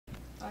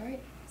All right,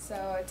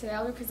 so today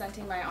I'll be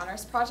presenting my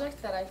honors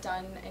project that I've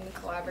done in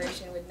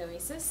collaboration with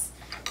Thesis,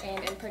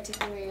 and in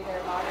particular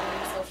their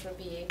modeling social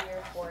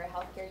behavior for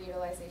healthcare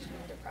utilization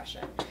and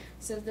depression.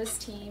 So this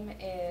team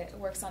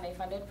works on a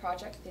funded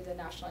project through the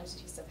National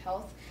Institutes of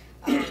Health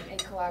in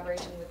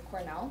collaboration with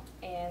Cornell,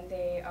 and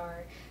they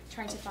are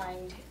trying to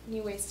find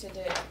new ways to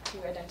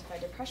identify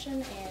depression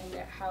and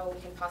how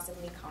we can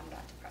possibly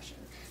combat depression.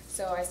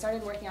 So I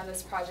started working on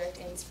this project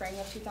in spring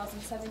of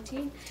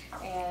 2017,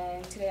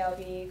 and today I'll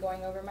be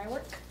going over my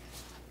work.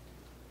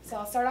 So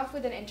I'll start off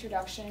with an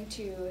introduction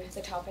to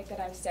the topic that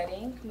I'm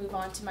studying, move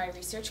on to my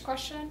research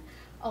question,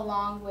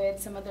 along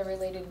with some of the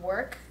related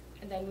work,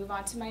 and then move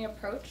on to my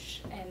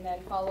approach, and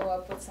then follow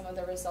up with some of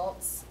the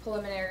results,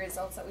 preliminary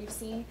results that we've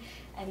seen,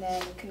 and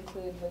then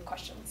conclude with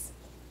questions.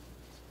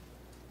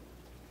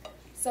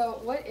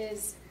 So what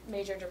is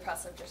major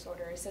depressive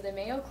disorder? So the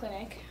Mayo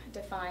Clinic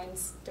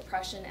defines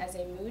depression as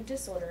a mood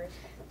disorder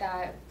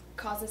that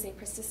causes a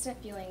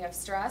persistent feeling of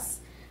stress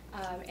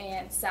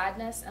and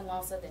sadness and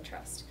loss of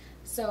interest.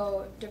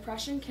 So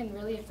depression can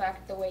really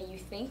affect the way you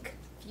think,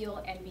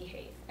 feel, and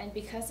behave. And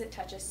because it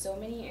touches so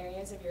many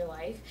areas of your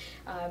life,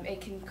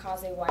 it can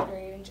cause a wide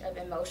range of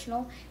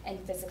emotional and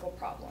physical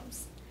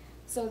problems.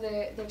 So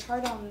the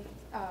chart on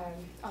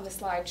the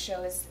slide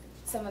shows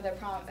some of the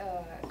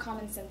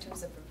common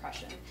symptoms of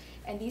depression.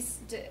 And these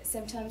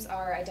symptoms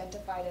are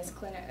identified as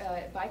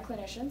by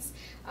clinicians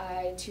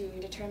to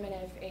determine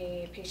if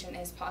a patient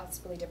is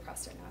possibly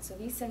depressed or not. So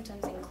these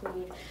symptoms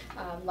include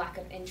lack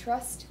of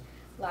interest,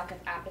 lack of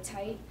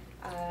appetite,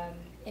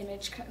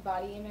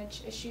 body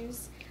image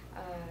issues,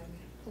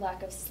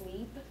 lack of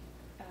sleep,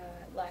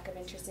 lack of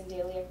interest in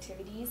daily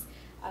activities,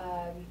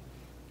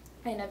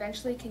 and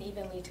eventually can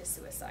even lead to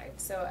suicide.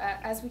 So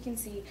as we can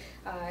see,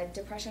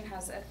 depression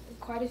has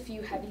quite a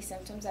few heavy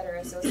symptoms that are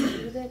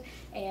associated with it,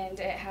 and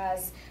it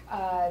has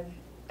a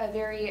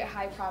very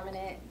high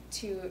prominent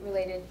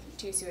related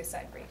to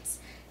suicide rates.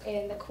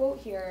 And the quote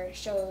here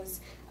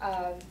shows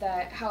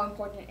that how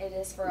important it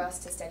is for us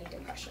to study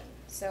depression.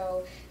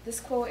 So this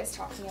quote is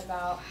talking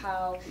about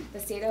how the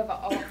state of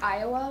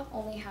Iowa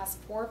only has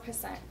 4%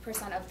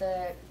 of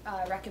the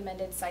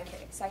recommended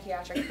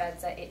psychiatric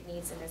beds that it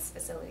needs in its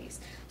facilities.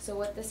 So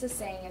what this is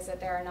saying is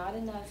that there are not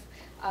enough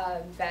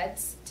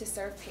beds to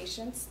serve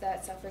patients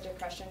that suffer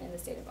depression in the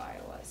state of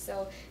Iowa.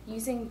 So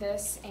using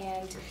this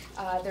and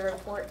the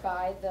report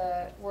by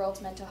the World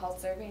Mental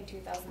Health Survey in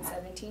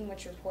 2017,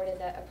 which reported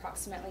that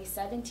approximately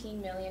 17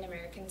 million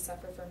Americans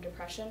suffer from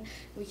depression,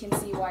 we can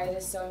see why it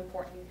is so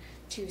important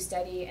to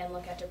study and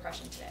look at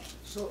depression today.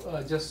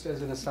 So just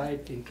as an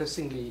aside,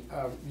 interestingly,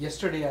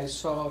 yesterday I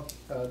saw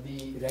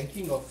the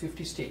ranking of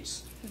 50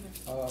 states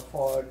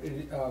for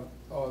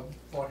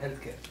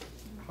healthcare,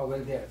 how well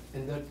they are.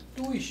 And the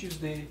two issues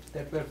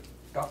that were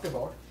talked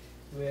about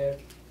were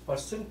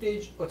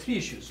percentage, or three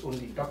issues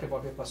only talked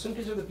about, were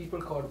percentage of the people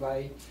covered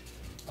by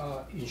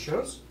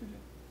insurance,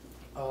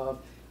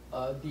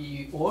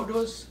 the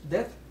overdose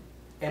death,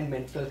 and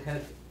mental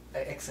health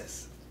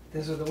excess.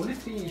 These are the only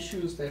three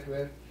issues that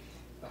were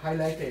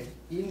highlighted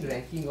in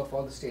ranking of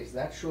all the states.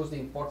 That shows the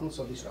importance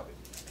of this topic.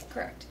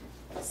 Correct.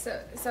 So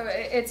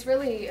it's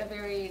really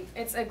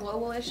it's a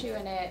global issue,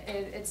 and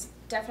it's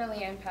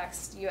definitely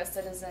impacts U.S.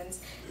 citizens,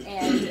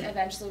 and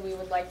eventually we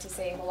would like to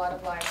save a lot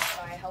of lives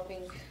by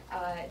helping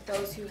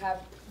those who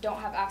don't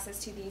have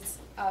access to these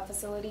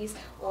facilities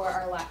or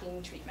are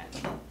lacking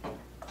treatment.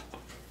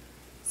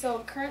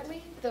 So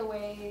currently, the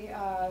way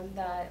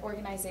that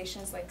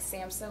organizations like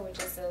SAMHSA, which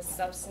is the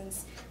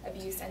Substance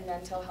Abuse and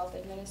Mental Health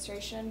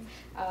Administration,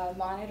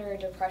 monitor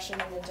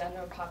depression in the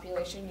general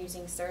population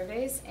using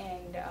surveys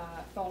and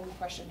phone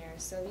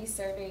questionnaires. So these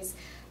surveys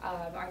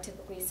are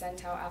typically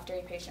sent out after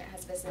a patient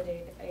has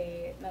visited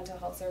a mental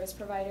health service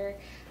provider,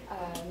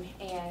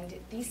 and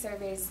these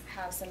surveys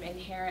have some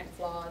inherent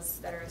flaws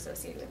that are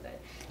associated with it.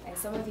 And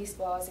some of these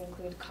flaws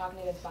include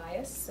cognitive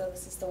bias, so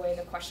this is the way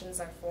the questions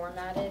are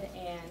formatted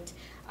and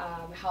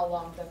how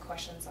long the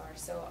questions are.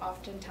 So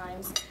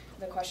oftentimes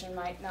the question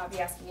might not be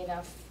asking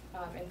enough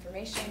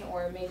information,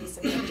 or may be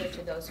subjective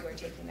to those who are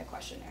taking the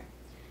questionnaire.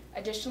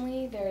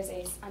 Additionally, there is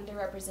a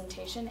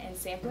underrepresentation and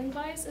sampling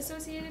bias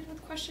associated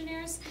with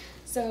questionnaires.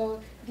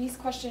 So these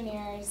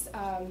questionnaires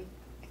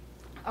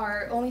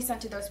are only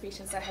sent to those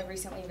patients that have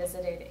recently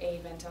visited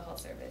a mental health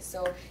service.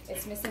 So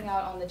it's missing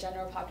out on the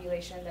general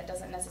population that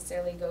doesn't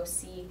necessarily go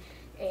see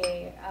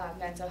a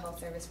mental health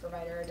service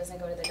provider or doesn't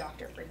go to the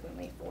doctor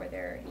frequently for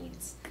their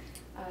needs.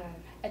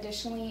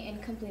 Additionally,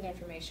 incomplete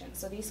information.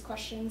 So these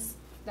questions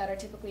that are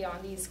typically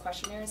on these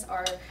questionnaires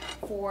are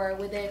for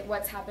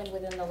what's happened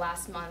within the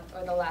last month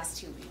or the last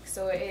 2 weeks.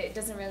 So it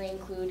doesn't really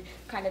include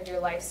kind of your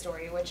life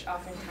story, which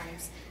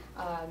oftentimes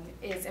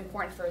is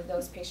important for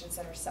those patients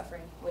that are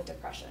suffering with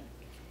depression.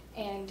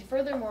 And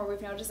furthermore,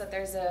 we've noticed that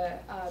there's a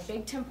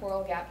big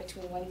temporal gap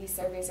between when these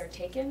surveys are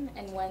taken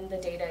and when the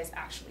data is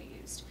actually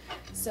used.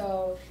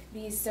 So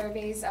these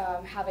surveys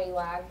have a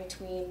lag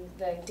between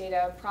the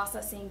data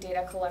processing,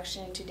 data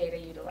collection, to data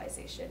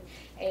utilization.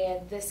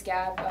 And this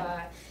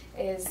gap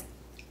is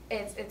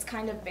it's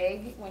kind of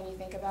big when you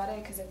think about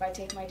it, because if I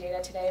take my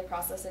data today,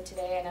 process it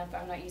today, and if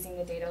I'm not using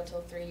the data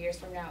until 3 years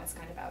from now, it's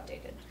kind of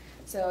outdated.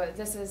 So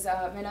this is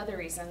another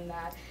reason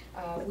that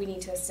we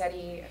need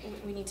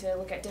to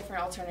look at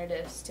different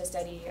alternatives to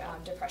study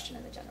depression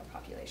in the general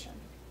population.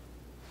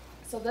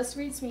 So this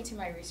leads me to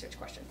my research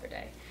question for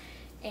today,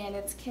 and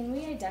it's, can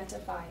we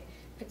identify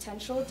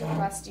potential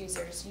depressed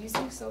users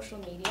using social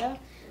media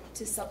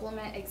to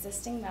supplement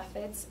existing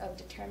methods of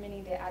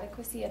determining the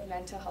adequacy of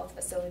mental health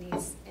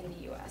facilities in the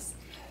U.S.?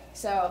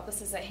 So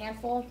this is a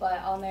handful, but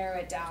I'll narrow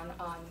it down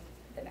on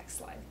the next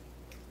slide.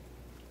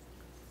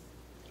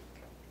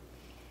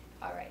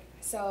 All right,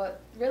 so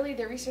really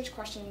the research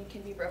question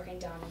can be broken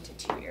down into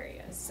 2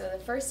 areas. So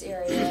the first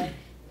area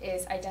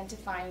is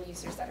identifying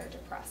users that are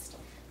depressed.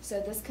 So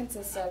this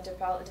consists of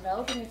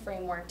developing a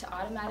framework to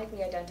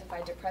automatically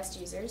identify depressed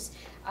users,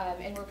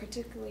 and we're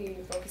particularly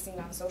focusing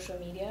on social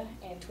media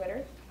and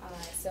Twitter.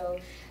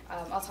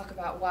 I'll talk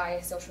about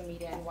why social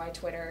media and why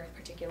Twitter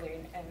particularly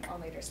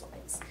on later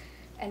slides.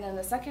 And then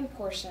the second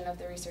portion of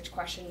the research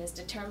question is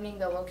determining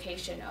the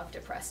location of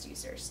depressed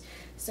users.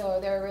 So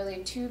there are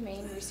really 2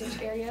 main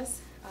research areas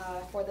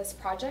for this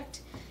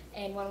project,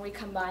 and when we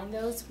combine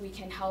those, we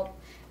can help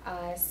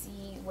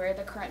see where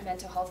the current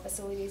mental health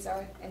facilities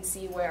are and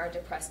see where our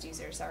depressed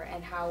users are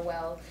and how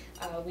well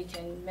we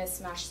can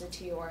mismatch the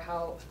 2,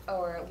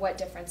 or what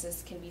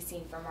differences can be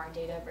seen from our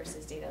data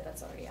versus data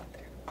that's already out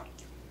there.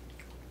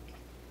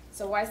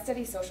 So why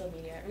study social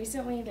media?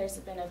 Recently, there's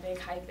been a big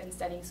hype in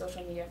studying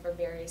social media for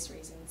various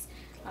reasons.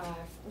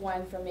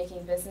 One, from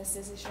making business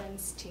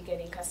decisions, to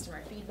getting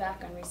customer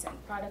feedback on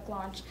recent product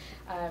launch,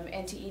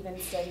 and to even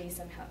study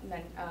some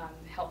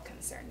health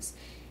concerns.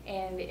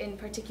 And in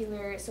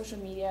particular, social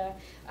media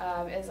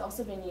has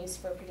also been used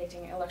for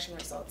predicting election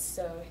results.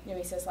 So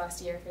Thesis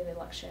last year for the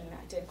election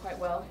did quite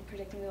well in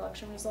predicting the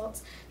election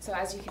results. So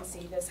as you can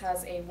see, this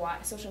has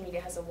social media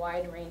has a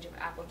wide range of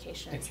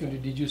applications. Actually,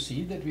 did you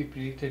see that we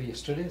predicted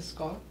yesterday's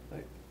call?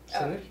 Right?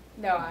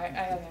 No, I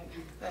haven't.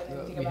 I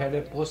didn't think We about had a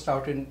it. post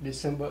out in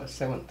December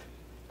 7th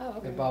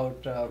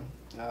about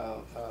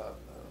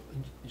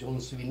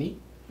Jones Sweeney.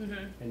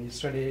 And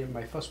yesterday,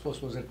 my first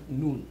post was at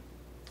noon,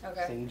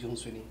 saying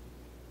Jones Sweeney.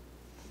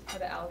 For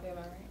the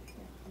Alabama, right?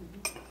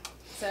 Yeah.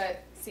 So,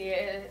 see,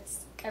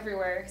 it's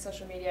everywhere.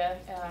 Social media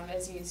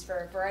is used for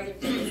a variety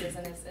of purposes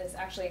and is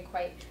actually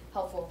quite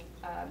helpful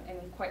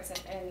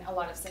in a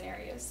lot of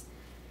scenarios.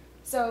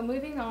 So,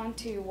 moving on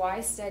to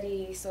why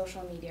study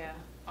social media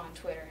on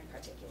Twitter in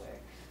particular.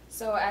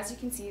 So, as you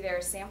can see, there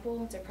are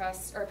sample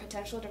depressed or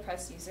potential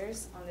depressed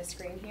users on the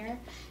screen here,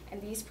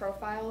 and these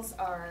profiles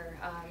are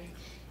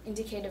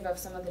indicative of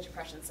some of the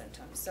depression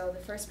symptoms. So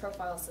the first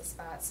profile is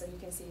SPAT, so you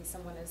can see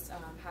someone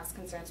has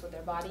concerns with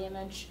their body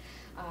image.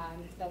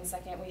 Then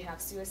second, we have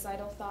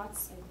suicidal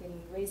thoughts,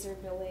 including razor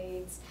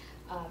blades,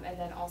 and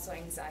then also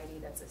anxiety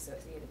that's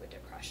associated with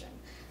depression.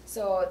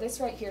 So this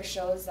right here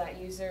shows that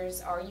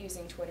users are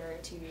using Twitter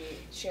to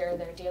share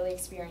their daily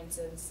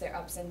experiences, their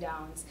ups and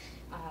downs,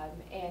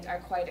 and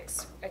are quite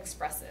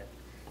expressive.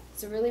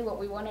 So really what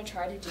we want to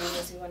try to do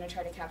is we want to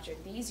try to capture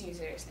these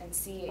users and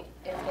see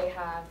if they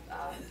have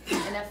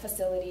enough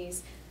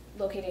facilities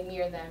located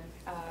near them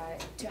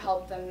to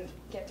help them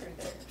get through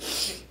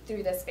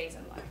this phase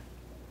in life.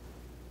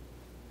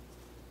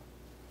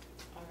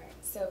 All right,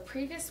 so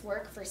previous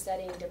work for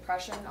studying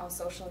depression on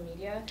social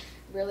media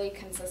really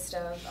consists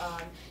of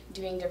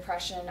doing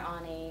depression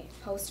on a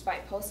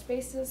post-by-post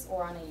basis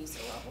or on a user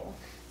level.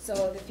 So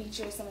some of the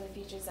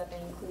features that they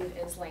include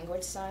is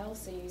language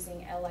styles, so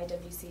using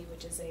LIWC,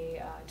 which is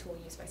a tool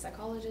used by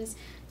psychologists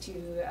to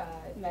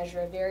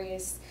measure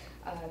various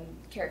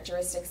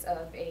characteristics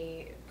of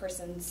a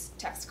person's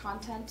text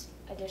content.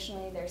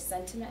 Additionally, there's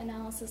sentiment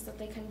analysis that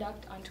they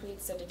conduct on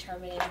tweets, so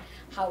determining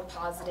how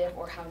positive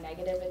or how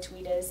negative a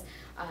tweet is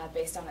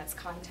based on its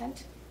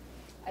content.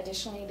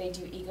 Additionally, they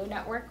do ego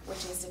network,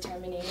 which is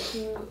determining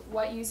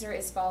what user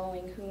is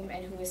following whom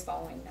and who is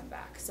following them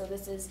back. So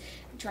this is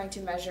trying to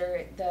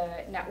measure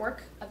the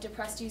network of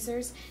depressed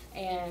users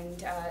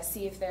and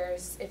see if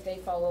they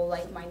follow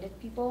like-minded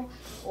people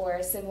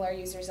or similar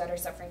users that are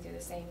suffering through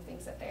the same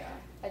things that they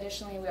are.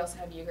 Additionally, we also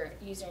have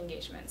user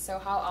engagement. So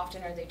how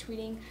often are they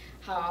tweeting?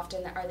 How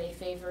often are they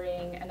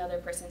favoring another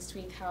person's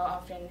tweet? How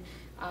often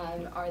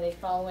are they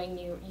following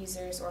new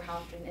users, or how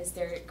often is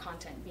their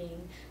content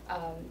being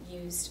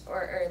used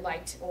or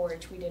liked or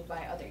tweeted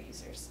by other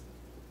users?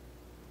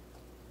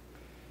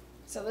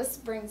 So this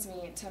brings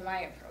me to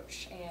my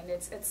approach, and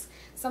it's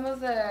some of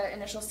the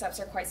initial steps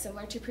are quite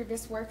similar to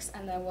previous works,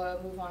 and then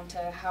we'll move on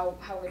to how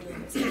we're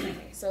doing this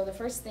differently. So the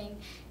first thing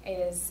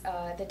is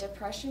the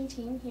depression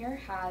team here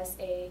has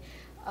a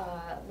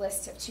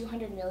list of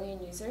 200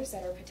 million users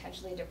that are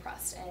potentially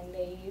depressed, and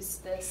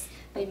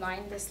they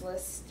mined this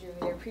list through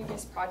their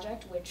previous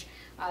project, which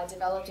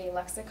developed a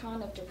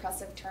lexicon of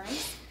depressive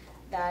terms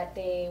that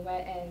they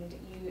went and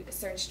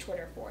searched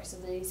Twitter for. So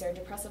these are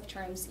depressive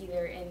terms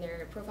either in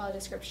their profile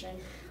description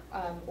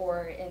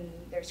or in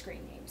their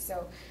screen name.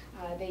 So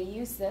they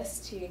use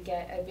this to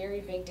get a very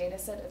big data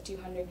set of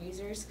 200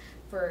 users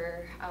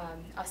for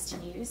us to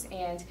use,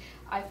 and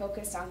I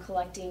focused on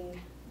collecting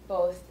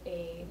both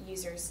a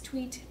user's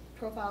tweet,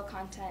 profile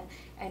content,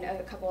 and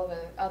a couple of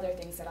other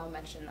things that I'll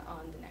mention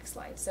on the next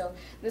slide. So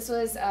this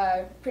was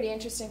a pretty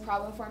interesting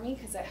problem for me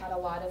because it had a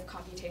lot of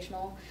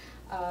computational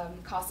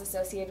costs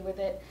associated with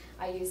it.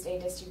 I used a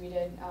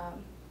distributed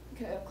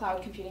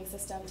cloud computing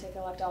system to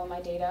collect all of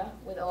my data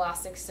with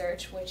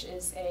Elasticsearch, which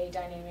is a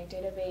dynamic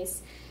database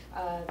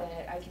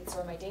that I can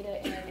store my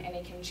data in, and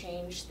it can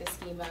change the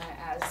schema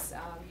as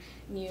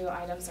new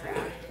items are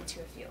added into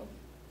a field.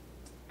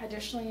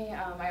 Additionally,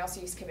 I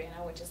also use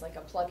Cabana, which is like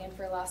a plugin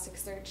for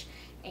Elasticsearch,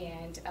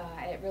 and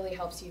it really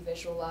helps you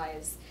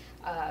visualize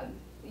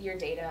your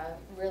data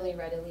really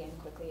readily and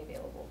quickly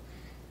available.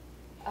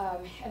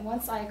 And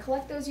once I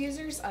collect those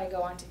users, I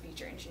go on to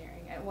feature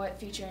engineering. And what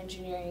feature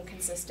engineering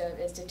consists of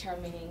is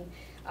determining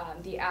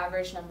the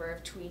average number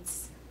of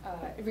tweets,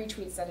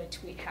 retweets that a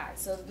tweet had.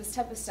 So this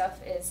type of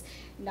stuff is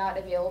not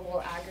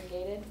available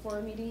aggregated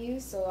for me to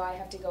use, so I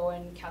have to go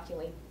and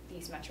calculate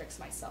these metrics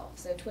myself.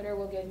 So Twitter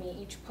will give me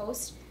each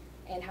post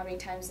and how many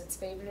times it's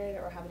favorited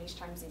or how many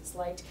times it's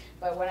liked,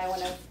 but when I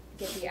want to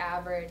get the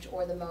average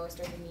or the most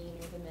or the mean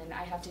or the min,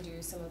 I have to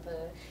do some of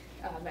the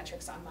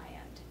metrics on my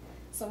end.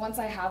 So once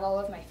I have all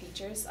of my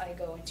features, I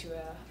go into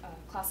a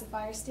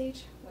classifier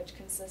stage, which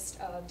consists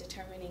of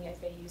determining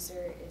if a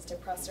user is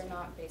depressed or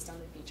not based on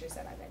the features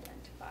that I've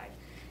identified.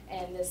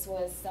 And this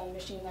was some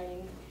machine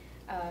learning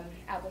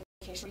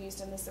application used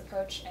in this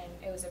approach,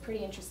 and it was a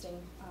pretty interesting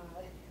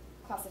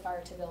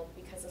classifier to build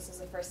because this was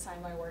the first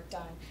time I worked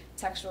on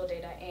textual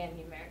data and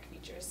numeric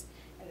features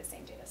in the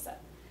same data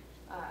set.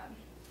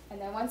 And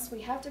then once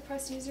we have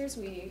depressed users,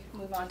 we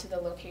move on to the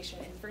location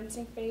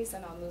inferencing phase,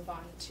 and I'll move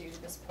on to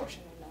this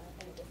portion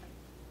in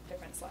a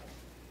different slide.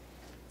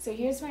 So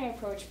here's my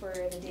approach for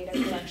the data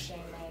collection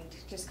and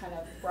just kind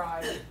of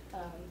broad,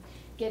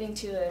 getting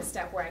to the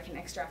step where I can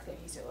extract their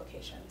user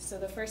location. So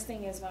the first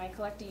thing is when I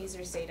collect the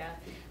user's data,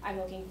 I'm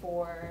looking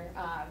for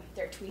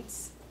their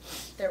tweets,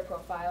 their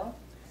profile,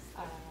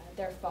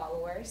 their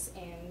followers,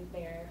 and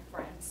their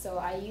friends. So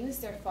I use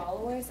their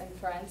followers and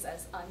friends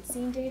as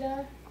unseen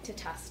data to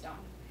test on.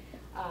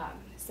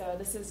 So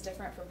this is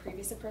different from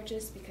previous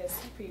approaches because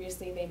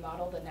previously they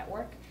modeled the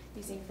network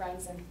using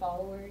friends and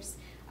followers,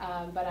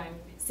 but I'm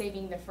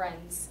saving the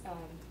friends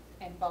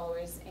and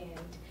followers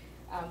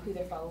and who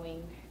they're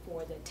following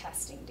for the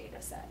testing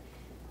data set.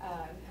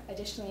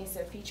 Additionally,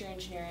 so feature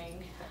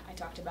engineering, I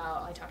talked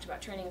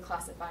about training a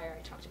classifier,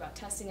 I talked about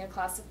testing a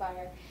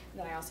classifier, and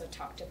then I also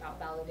talked about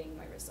validating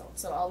my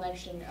results. So I'll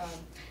mention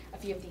a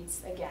few of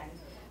these again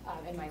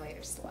in my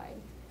later slide.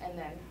 And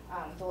then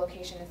the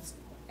location is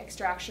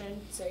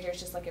extraction. So here's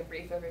just like a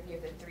brief overview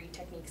of the 3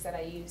 techniques that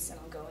I use, and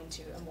I'll go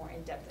into a more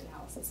in-depth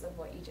analysis of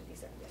what each of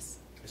these are. Yes?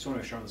 I just want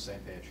to make sure I'm on the same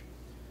page.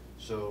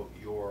 So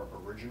your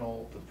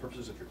original, for the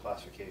purposes of your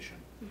classification,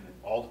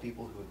 all the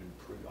people who have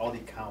been, all the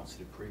accounts that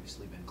have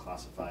previously been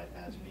classified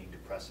as being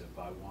depressive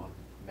by one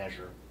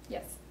measure,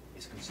 yes,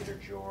 is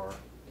considered your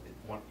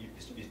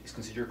is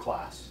considered your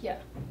class. Yeah.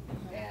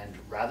 And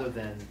rather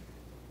than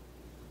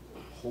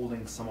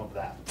holding some of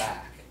that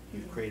back,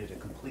 you've created a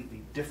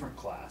completely different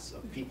class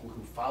of people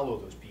who follow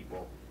those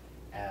people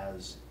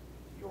as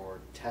your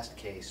test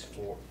case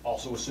for,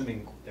 also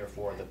assuming,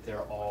 therefore, that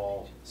they're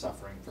all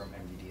suffering from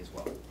MDD as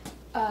well.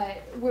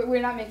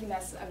 We're not making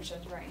that assumption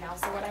right now.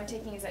 So what I'm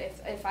taking is that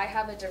if I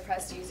have a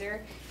depressed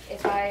user,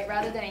 if I,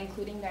 rather than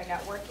including their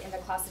network in the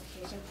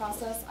classification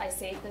process, I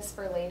save this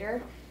for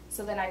later,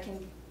 so then I can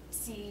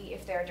see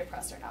if they're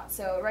depressed or not.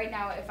 So right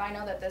now, if I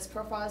know that this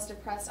profile is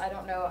depressed, I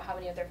don't know how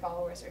many of their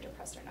followers are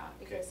depressed or not,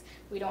 because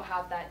we don't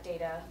have that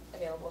data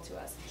available to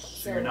us.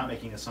 So you're not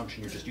making an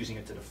assumption, you're just using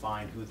it to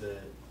define who the,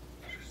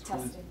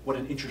 what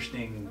an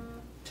interesting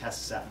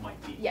test set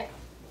might be. Yeah.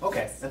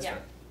 Okay, that's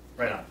fair.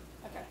 Right on.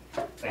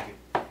 Okay. Thank you.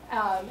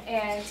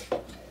 And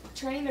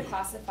training the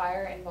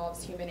classifier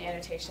involves human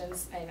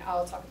annotations, and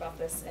I'll talk about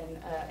this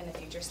in a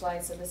future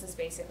slide. So this is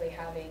basically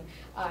having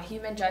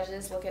human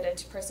judges look at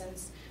a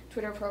person's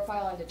Twitter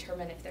profile and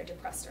determine if they're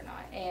depressed or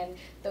not. And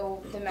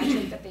the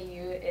metric that they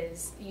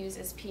use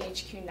is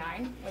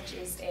PHQ-9, which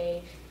is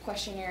a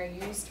questionnaire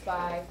used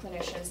by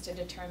clinicians to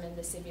determine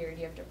the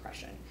severity of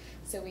depression.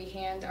 So we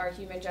hand our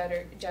human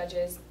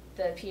judges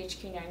the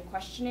PHQ-9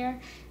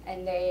 questionnaire,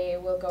 and they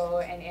will go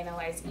and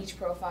analyze each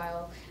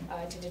profile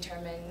to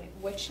determine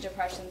which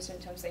depression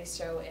symptoms they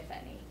show, if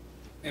any.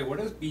 Hey, what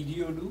does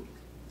PGO do?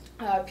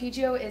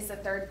 PGO is a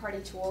third-party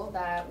tool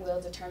that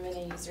will determine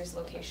a user's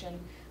location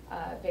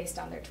based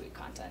on their tweet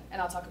content, and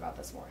I'll talk about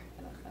this more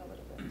in a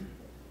little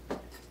bit.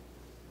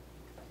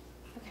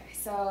 Okay,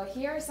 so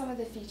here are some of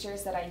the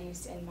features that I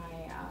used in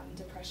my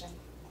depression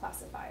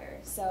classifier.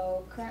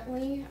 So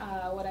currently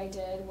what I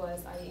did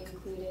was I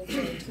included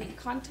the tweet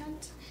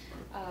content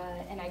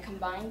and I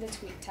combined the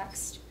tweet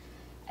text,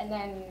 and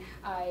then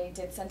I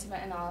did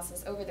sentiment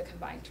analysis over the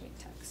combined tweet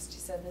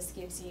text. So this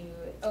gives you,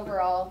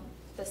 overall,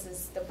 this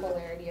is the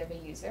polarity of a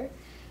user.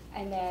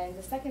 And then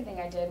the second thing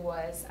I did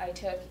was I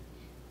took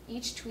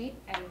each tweet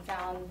and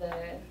found the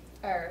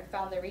or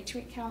found the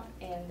retweet count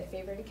and the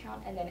favorite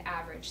account, and then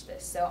averaged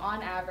this. So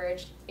on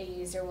average, a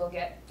user will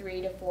get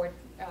 3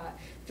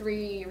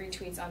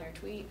 retweets on their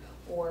tweet,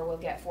 or will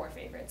get 4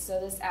 favorites. So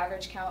this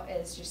average count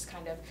is just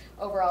kind of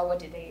overall what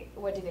did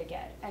they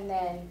get. And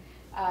then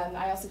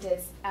I also did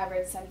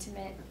average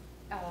sentiment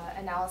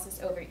analysis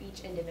over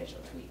each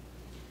individual tweet.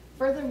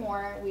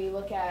 Furthermore, we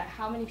look at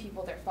how many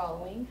people they're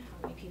following,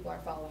 how many people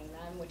are following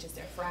them, which is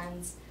their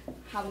friends,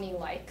 how many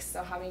likes,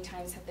 so how many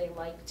times have they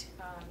liked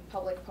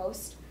public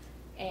posts,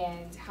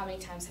 and how many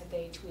times have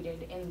they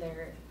tweeted in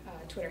their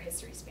Twitter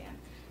history span.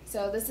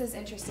 So this is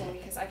interesting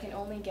because I can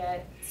only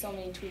get so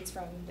many tweets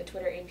from the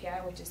Twitter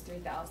API, which is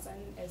 3,000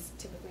 is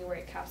typically where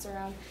it caps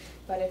around.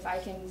 But if I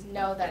can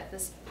know that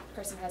this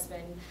person has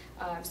been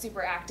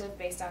super active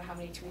based on how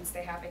many tweets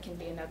they have, it can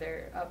be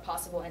another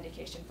possible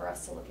indication for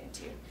us to look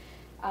into.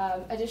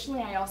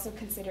 Additionally, I also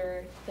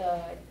consider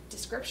the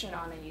description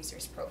on a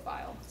user's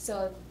profile.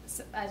 So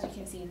as you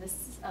can see,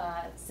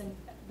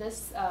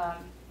 this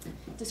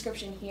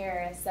description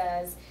here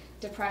says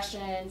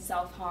depression,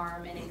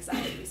 self-harm, and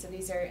anxiety. So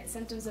these are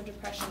symptoms of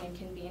depression and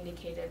can be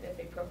indicative if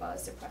a profile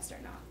is depressed or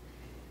not.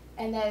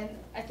 And then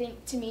I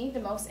think, to me, the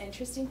most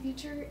interesting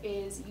feature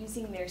is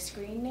using their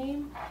screen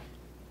name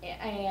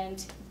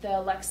and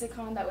the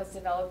lexicon that was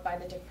developed by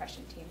the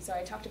depression team. So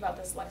I talked about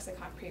this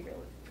lexicon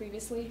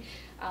previously,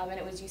 and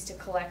it was used to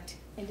collect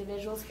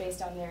individuals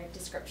based on their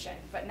description.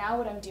 But now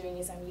what I'm doing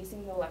is I'm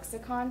using the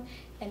lexicon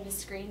and the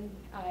screen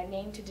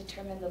name to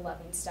determine the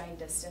Levenstein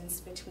distance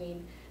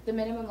between the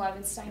minimum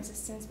Levenstein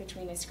distance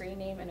between a screen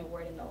name and a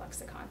word in the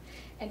lexicon.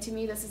 And to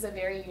me, this is a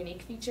very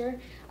unique feature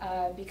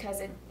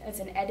because it's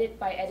an edit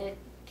by edit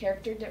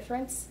character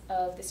difference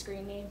of the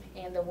screen name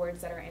and the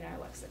words that are in our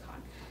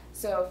lexicon.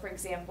 So for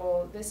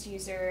example, this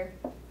user,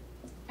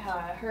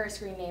 her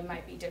screen name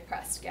might be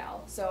depressed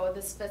gal. So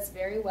this fits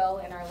very well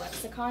in our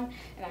lexicon,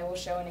 and I will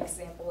show an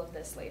example of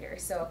this later.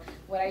 So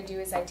what I do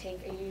is I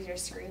take a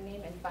user's screen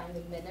name and find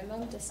the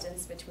minimum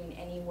distance between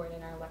any word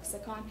in our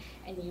lexicon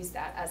and use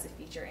that as a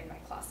feature in my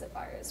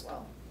classifier as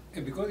well.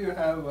 Because you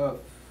have a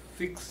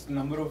fixed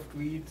number of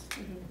tweets,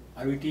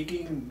 are we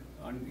taking,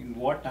 in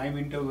what time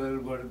interval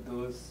were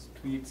those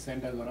tweets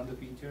sent as one of the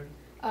features?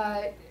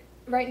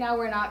 Right now,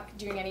 we're not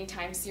doing any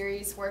time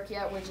series work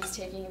yet. We're just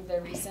taking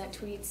the recent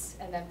tweets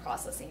and then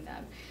processing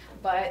them.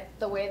 But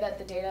the way that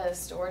the data is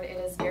stored, it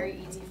is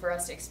very easy for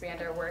us to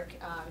expand our work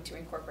to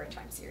incorporate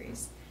time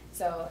series.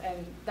 So,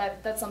 and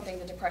that's something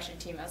the depression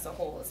team as a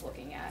whole is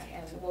looking at,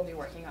 and we'll be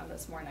working on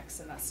this more next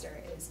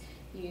semester, is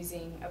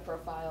using a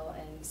profile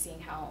and seeing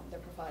how their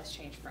profile has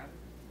changed from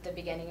the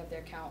beginning of their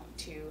account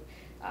to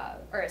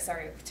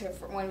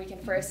when we can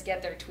first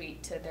get their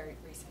tweet to their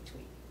recent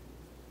tweet.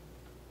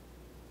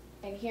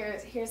 And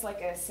here's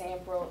like a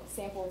sample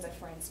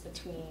difference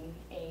between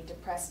a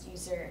depressed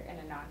user and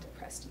a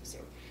non-depressed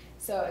user.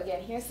 So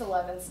again, here's the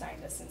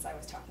Levenstein distance I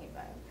was talking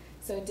about.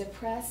 So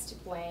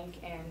depressed blank,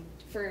 and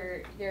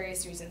for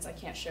various reasons I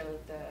can't show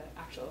the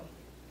actual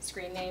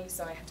screen name,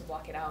 so I have to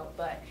block it out.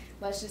 But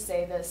let's just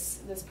say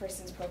this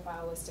person's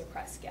profile was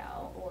depressed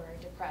gal, or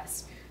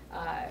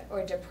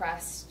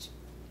depressed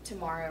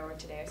tomorrow or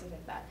today or something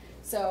like that.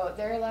 So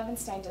their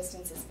Levenstein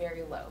distance is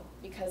very low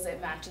because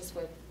it matches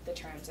with the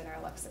terms in our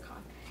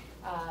lexicon.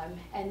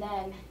 And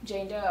then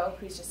Jane Doe,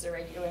 who's just a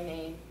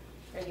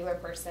regular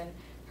person,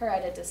 her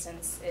edit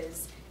distance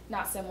is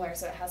not similar,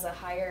 so it has a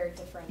higher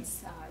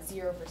difference,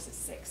 0 versus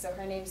 6. So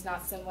her name's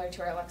not similar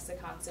to our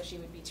lexicon, so she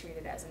would be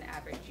treated as an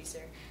average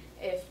user,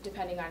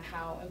 depending on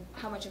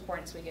how much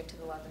importance we give to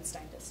the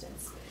Levenstein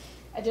distance.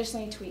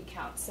 Additionally, tweet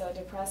count. So a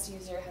depressed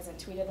user hasn't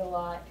tweeted a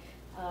lot,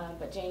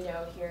 but Jane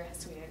Doe here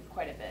has tweeted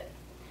quite a bit.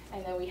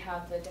 And then we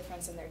have the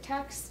difference in their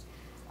text,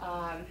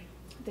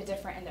 the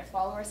difference in their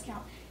followers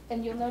count.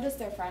 And you'll notice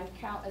their friend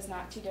count is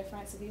not too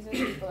different, so these are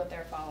the people that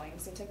they're following.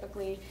 So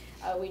typically,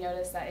 we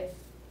notice that if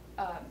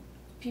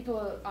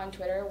people on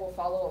Twitter will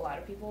follow a lot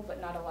of people,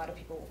 but not a lot of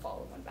people will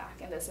follow one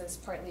back. And this is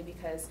partly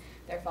because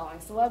they're following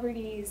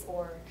celebrities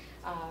or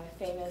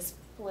famous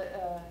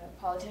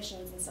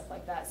politicians and stuff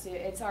like that. So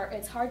it's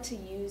hard to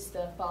use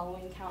the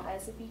following count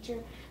as a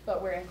feature,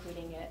 but we're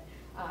including it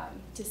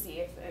to see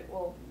if it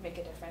will make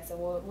a difference. And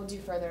we'll do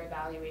further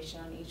evaluation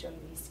on each of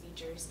these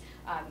features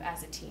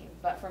as a team.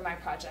 But for my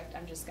project,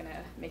 I'm just going to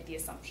make the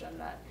assumption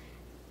that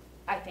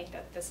I think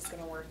that this is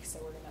going to work, so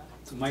we're going to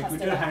So my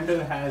Twitter handle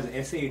has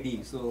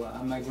SAD, so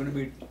am I going to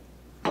be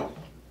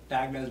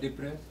tagged as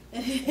depressed?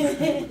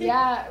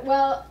 Yeah,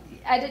 well,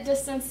 edit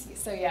distance,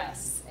 so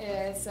yes.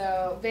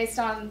 So based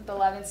on the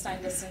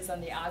Levenstein distance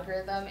on the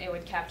algorithm, it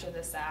would capture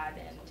the SAD,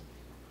 and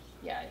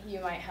yeah, you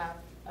might have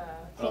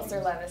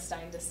closer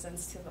Levenstein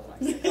distance to the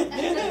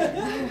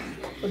lexicon.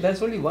 But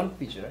that's only one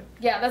feature, right?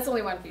 Yeah, that's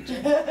only one feature.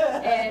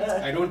 And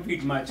I don't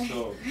tweet much,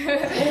 so.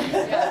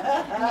 yeah.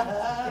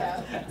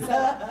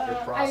 So,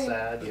 You're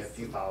cross-sad, you have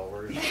few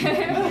followers, you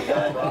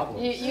got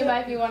problems. You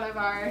might be one of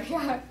our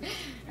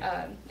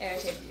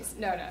interviews.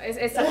 No,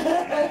 it's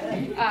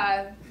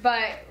not.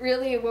 But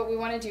really what we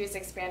want to do is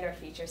expand our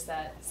feature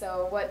set.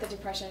 So what the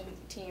depression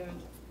team,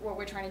 what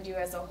we're trying to do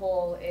as a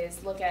whole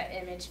is look at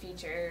image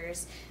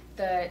features,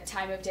 the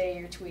time of day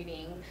you're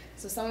tweeting.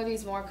 So some of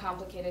these more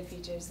complicated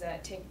features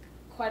that take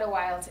quite a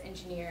while to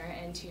engineer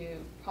and to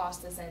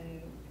process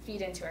and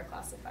feed into our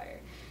classifier.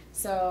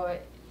 So,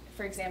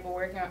 for example,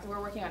 we're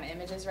working on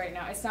images right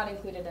now. It's not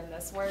included in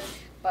this work,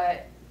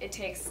 but it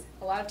takes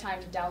a lot of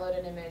time to download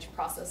an image,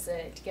 process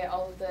it, to get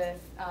all of the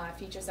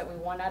features that we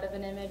want out of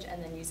an image,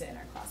 and then use it in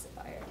our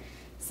classifier.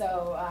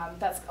 So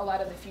that's a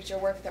lot of the future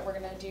work that we're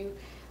going to do.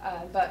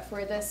 But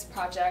for this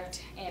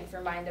project and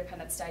for my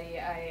independent study,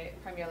 I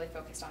primarily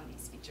focused on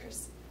these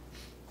features.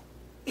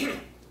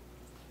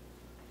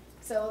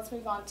 So let's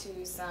move on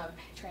to some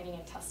training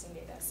and testing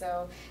data.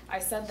 So I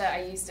said that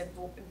I used a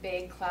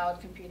big cloud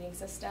computing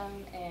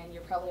system, and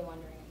you're probably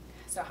wondering,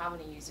 so how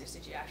many users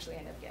did you actually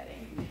end up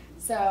getting?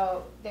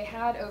 So they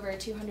had over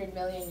 200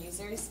 million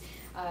users,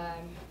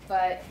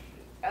 but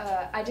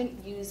I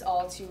didn't use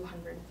all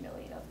 200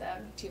 million of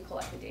them to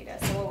collect the data.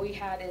 So what we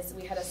had is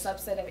we had a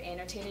subset of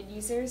annotated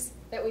users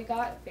that we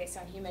got based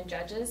on human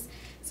judges.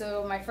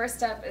 So my first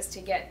step is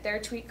to get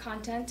their tweet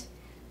content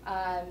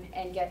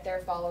and get their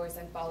followers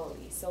and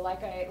followees. So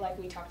like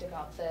we talked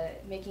about,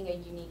 making a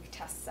unique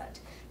test set.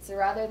 So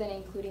rather than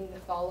including the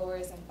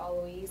followers and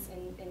followees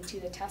into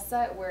the test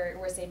set,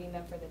 we're saving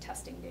them for the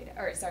testing data,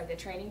 or sorry, the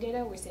training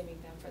data. We're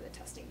saving them for the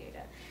testing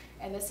data.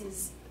 And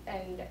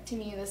to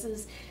me, this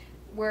is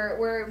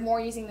we're more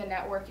using the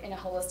network in a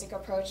holistic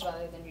approach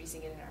rather than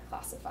using it in our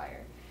classifier.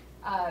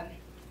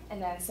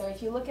 And then, so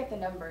if you look at the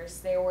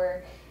numbers, they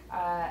were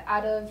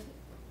out of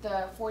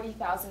the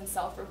 40,000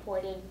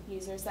 self-reported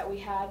users that we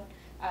had,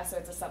 so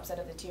it's a subset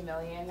of the 2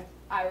 million.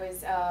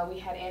 We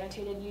had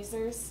annotated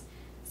users,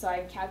 so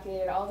I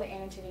calculated all the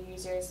annotated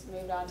users,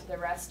 moved on to the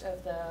rest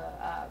of the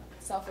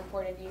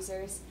self-reported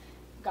users,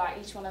 got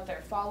each one of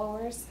their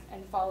followers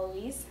and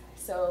followees.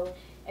 So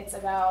it's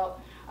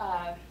about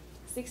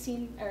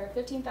 16 or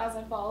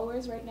 15,000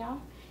 followers right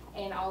now,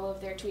 and all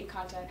of their tweet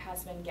content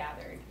has been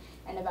gathered,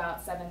 and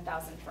about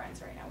 7,000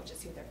 friends right now, which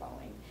is who they're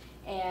following.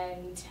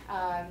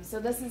 And so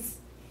this is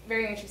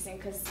very interesting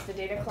because the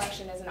data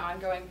collection is an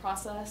ongoing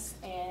process,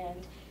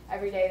 and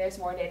every day there's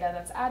more data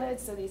that's added,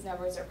 so these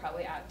numbers are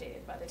probably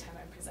outdated by the time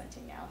I'm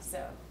presenting now.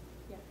 So,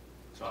 yeah.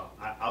 So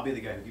I'll be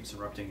the guy who keeps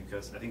interrupting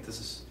because I think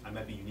I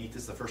might be unique.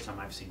 This is the first time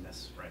I've seen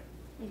this, right?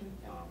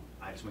 Mm-hmm.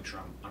 I just make sure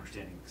I'm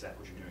understanding exactly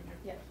what you're doing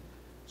here. Yeah.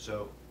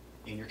 So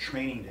in your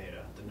training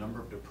data, the number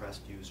of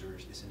depressed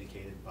users is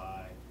indicated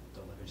by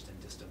the Livingston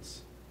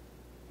distance,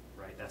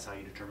 right? That's how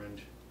you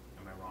determined,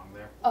 am I wrong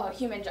there? Oh,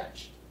 human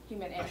judge.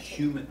 Human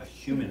annotated. A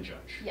human judge?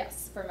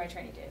 Yes, for my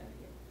training data.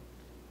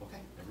 Yeah. Okay,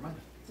 never mind.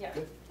 Yeah.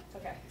 Good.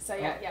 Okay, so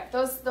yeah.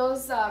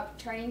 Those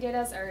training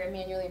data are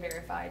manually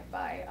verified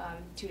by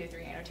 2 to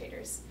 3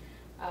 annotators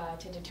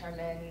to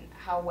determine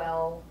how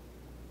well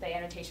the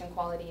annotation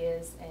quality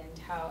is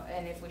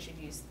and if we should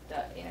use the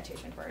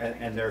annotation for our training.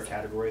 And their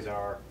categories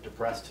are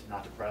depressed,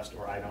 not depressed,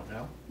 or I don't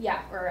know?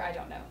 Yeah, or I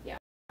don't know, yeah.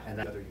 And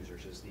the other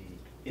users is the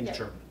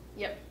indeterminate.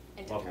 Yep,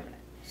 indeterminate.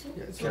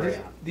 Yeah, so Carry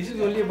on. this is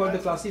only about the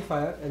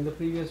classifier, and the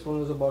previous one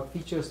was about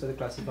features that the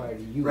classifier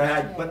used.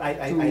 Right, but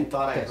I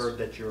thought I test. heard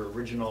that your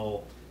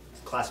original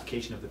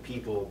classification of the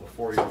people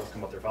before you come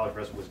up with their value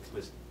present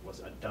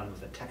was done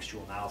with a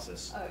textual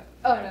analysis.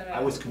 Oh, no.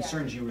 I was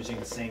concerned you were using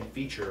the same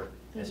feature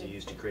as you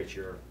used to create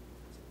your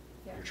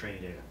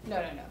training data.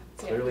 No.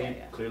 Clearly,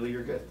 clearly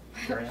you're good.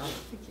 Carry on.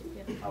 Thank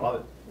you. Yeah. I love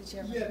it. Did you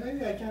have Yeah,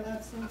 maybe I can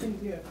add something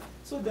here.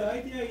 So the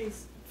idea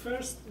is,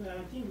 first,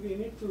 I think we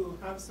need to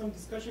have some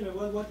discussion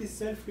about what is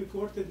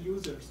self-reported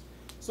users.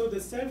 So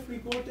the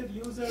self-reported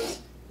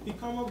users, we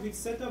come up with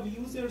set of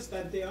users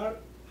that they are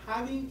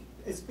having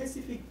a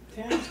specific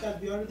terms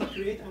that we already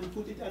create and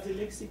put it as a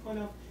lexicon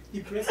of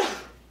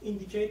depressive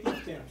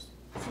indicative terms.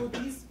 So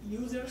these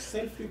users,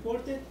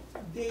 self-reported,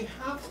 they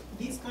have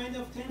these kind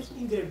of terms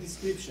in their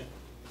description.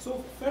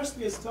 So first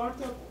we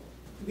start up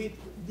with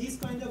these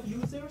kind of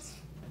users,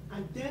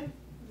 and then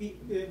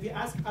we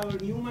ask our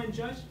human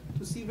judge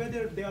to see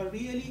whether they are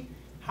really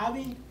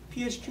having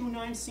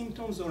PHQ-9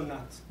 symptoms or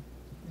not.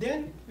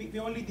 Then we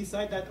only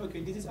decide that,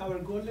 okay, this is our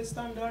gold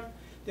standard,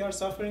 they are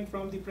suffering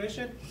from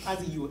depression as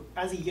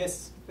a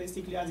yes,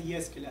 basically as a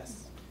yes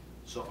class.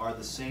 So are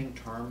the same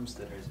terms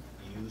that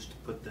are used to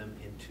put them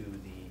into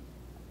the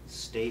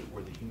state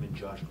where the human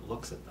judge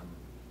looks at them,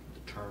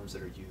 the terms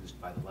that are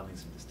used by the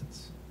Livingston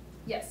distance?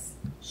 Yes.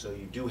 So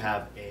you do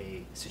have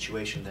a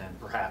situation then,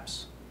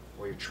 perhaps,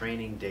 where your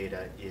training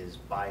data is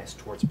biased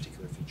towards a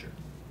particular feature.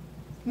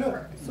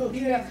 No, so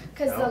here,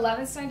 Because No? the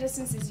Levenstein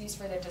distance is used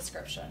for their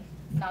description,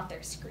 not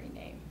their screen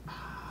name.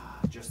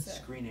 Just the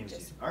So, screen names.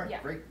 just- All right,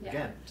 yeah, great. yeah,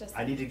 Again, just-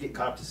 I need to get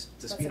caught up to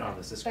speed okay. on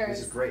this. This is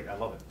There's- great. I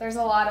love it. There's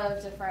a lot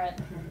of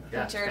different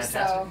Yeah, features, so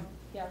fantastic.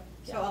 yeah.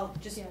 So I'll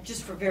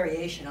just for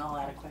variation, I'll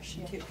add a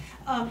question Yeah.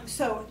 too.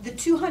 So the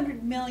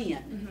 200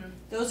 million, Mhm.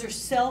 those are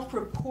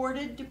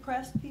self-reported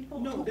depressed people?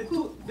 No,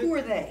 Who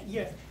are they?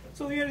 Yes.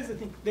 So here is the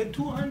thing. The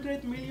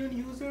 200 million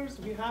users,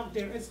 we have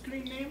their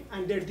screen name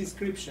and their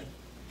description.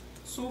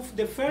 So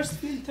the first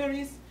filter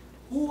is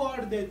who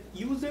are the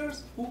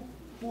users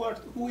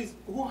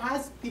who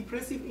has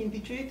depressive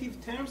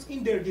indicative terms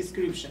in their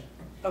description.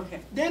 Okay.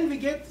 Then we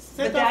get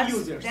set But of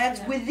users. that's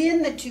Yeah.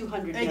 within the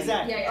 200 million.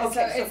 Exactly. Yeah, yeah,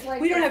 Okay, so it's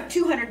like we don't the- have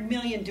 200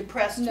 million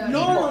depressed No,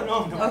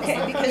 people. No.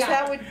 Okay, because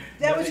Yeah.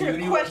 that was The her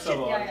universe question.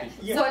 of all Yeah, yeah.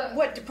 people. Yeah.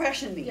 What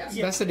depression means. Yeah.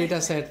 Yeah. That's the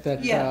data set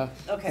that Yeah,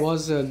 okay.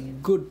 was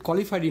good,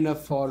 qualified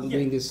enough for Yeah.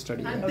 doing this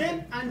study. And yeah.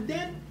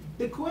 then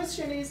the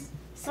question is,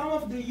 some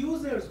of the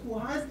users who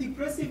has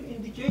depressive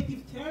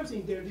indicative terms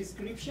in their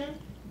description,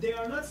 they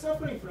are not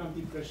suffering from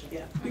depression.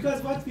 Yeah.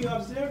 Because what we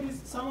observed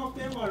is some of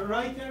them are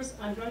writers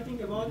and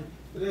writing about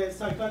the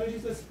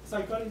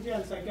psychology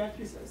and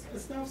psychiatry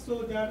stuff,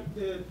 so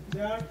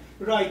they are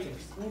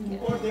writers,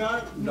 or they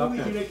are movie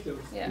Doctors.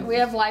 directors. Yeah, we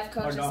have life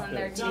coaches on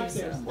there doctors.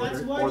 too. Doctors. So. Or That's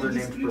their- why or the their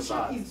name's description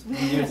Prasad. is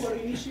moving for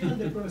initial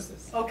the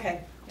process.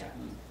 Okay. Yeah.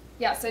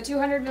 Yeah, so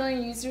 200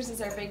 million users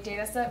is our big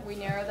data set. We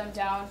narrow them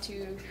down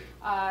to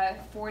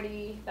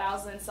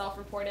 40,000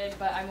 self-reported,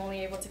 but I'm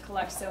only able to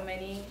collect so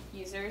many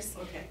users.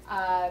 Okay.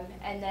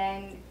 And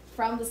then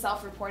from the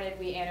self-reported,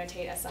 we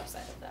annotate a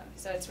subset of them.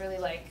 So it's really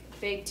like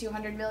big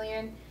 200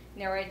 million,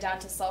 narrow it down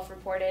to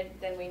self-reported,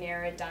 then we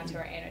narrow it down to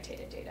our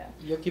annotated data.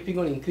 You're keeping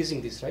on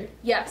increasing this, right?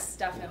 Yes,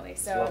 definitely.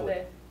 So Lovely.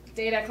 the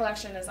data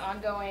collection is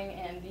ongoing,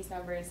 and these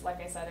numbers,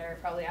 like I said, are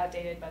probably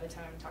outdated by the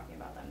time I'm talking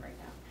about them right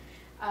now.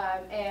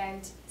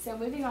 And so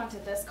moving on to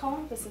this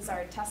column, this is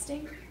our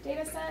testing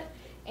data set,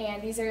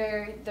 and these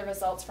are the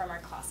results from our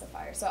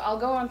classifier. So I'll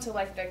go on to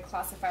like the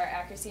classifier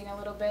accuracy in a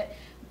little bit,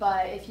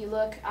 but if you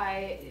look,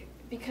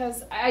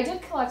 because I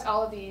did collect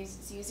all of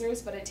these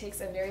users, but it takes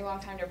a very long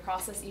time to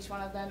process each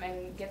one of them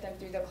and get them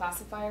through the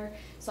classifier,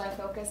 so I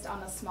focused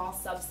on a small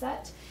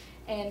subset,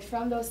 and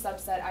from those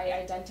subset I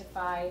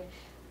identified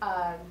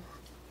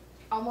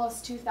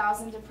almost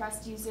 2,000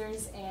 depressed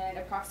users and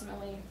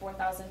approximately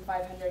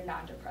 4,500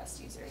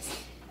 non-depressed users.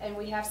 And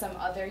we have some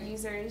other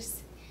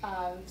users.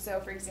 So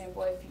for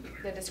example,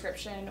 if the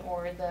description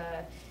or the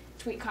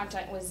tweet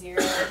content was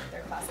 0,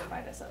 they're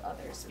classified as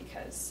others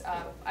because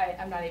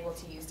I'm not able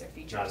to use their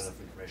features. Not enough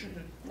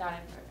information. Not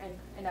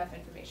enough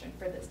information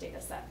for this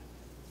data set.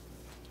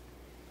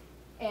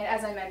 And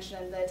as I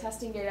mentioned, the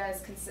testing data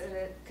is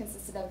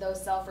consisted of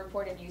those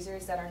self-reported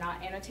users that are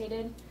not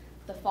annotated,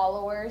 the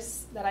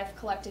followers that I've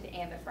collected,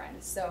 and the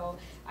friends. So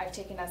I've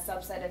taken a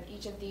subset of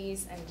each of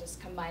these and just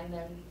combined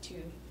them to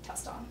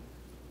test on.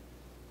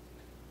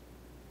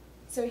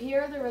 So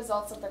here are the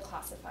results of the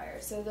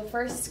classifier. So the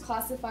first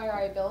classifier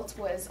I built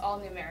was all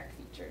numeric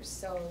features.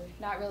 So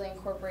not really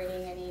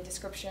incorporating any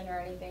description or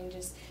anything,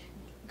 just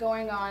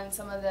going on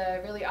some of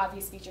the really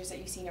obvious features that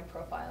you see in a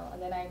profile.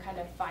 And then I kind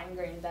of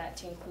fine-grained that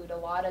to include a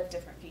lot of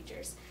different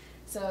features.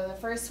 So the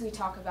first we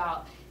talk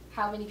about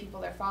how many people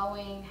they're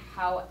following,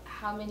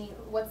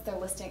 what's their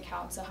listing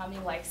count, so how many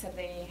likes have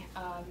they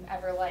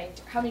ever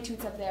liked, how many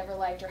tweets have they ever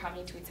liked, or how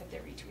many tweets have they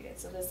retweeted.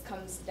 So this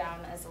comes down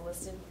as a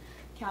listed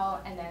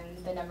count, and then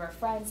the number of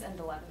friends and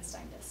the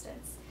Levenstein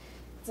distance.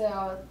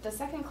 So the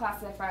second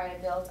classifier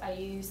I built, I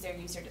used their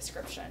user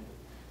description.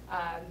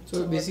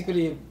 So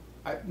basically,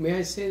 may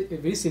I say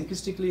very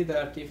simplistically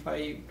that if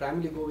I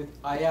primarily go with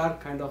IR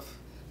kind of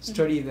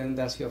study, then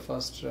that's your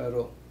first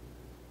row?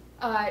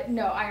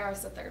 No, IR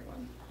is the third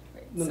one.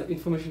 No, So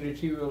information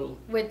retrieval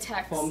with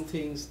text. from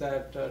things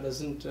that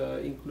doesn't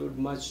include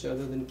much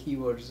other than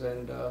keywords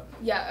and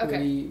Yeah, okay.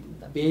 very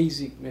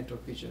basic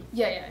network feature.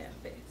 Yeah.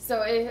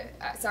 So,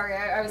 sorry,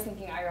 I was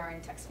thinking IR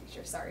and text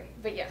feature, sorry.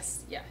 But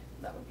yes, yeah,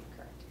 that would be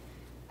correct.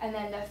 And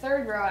then the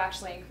third row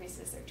actually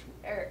increases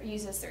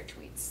uses their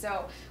tweets.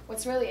 So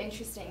what's really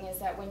interesting is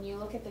that when you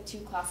look at the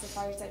two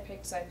classifiers I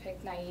picked, so I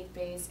picked naive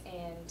Bayes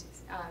and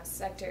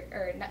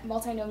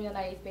multinomial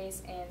naive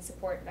Bayes and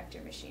support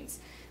vector machines.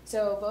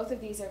 So both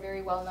of these are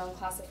very well-known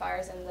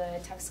classifiers in the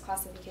text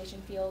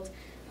classification field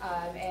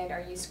and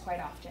are used quite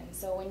often.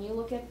 So when you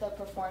look at the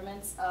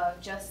performance of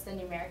just the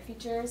numeric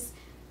features,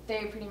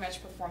 they pretty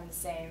much perform the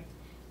same.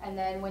 And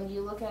then when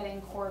you look at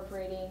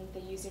incorporating the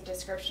user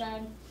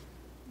description,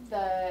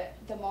 the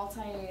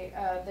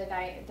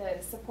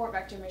support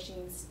vector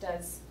machines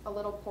does a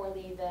little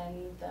poorly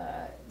than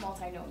the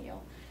multinomial.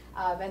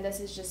 And this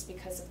is just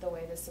because of the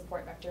way the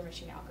support vector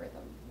machine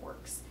algorithm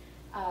works.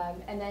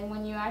 And then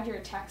when you add your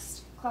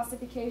text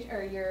classification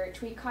or your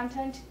tweet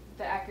content,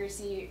 the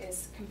accuracy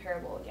is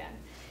comparable again.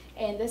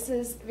 And this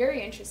is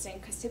very interesting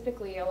because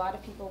typically a lot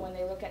of people, when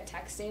they look at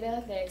text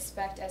data, they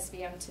expect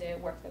SVM to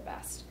work the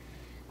best.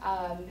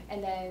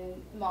 And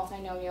then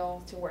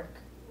multinomial to work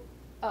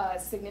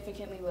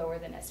significantly lower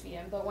than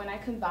SVM. But when I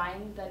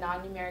combine the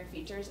non-numeric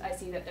features, I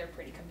see that they're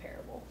pretty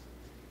comparable.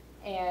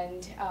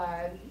 And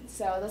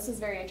so this was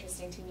very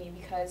interesting to me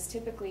because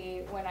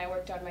typically when I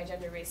worked on my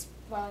gender-based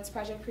violence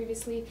project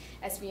previously,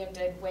 SVM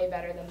did way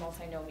better than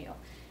multinomial.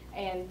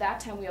 And that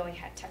time we only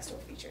had textual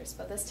features,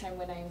 but this time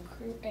when I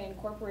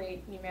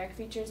incorporate numeric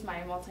features, my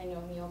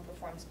multinomial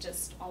performs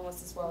just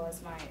almost as well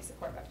as my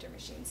support vector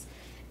machines.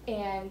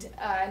 And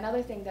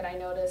another thing that I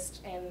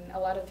noticed, and a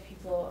lot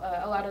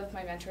of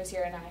my mentors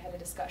here and I had a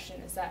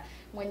discussion, is that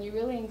when you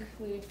really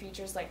include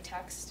features like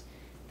text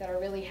that are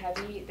really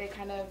heavy, they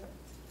kind of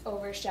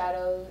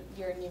overshadow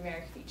your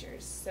numeric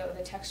features. So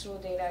the textual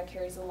data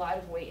carries a lot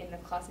of weight in the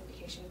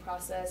classification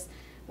process,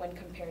 when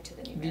compared to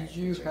the numeric Did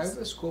you features. have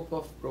the scope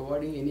of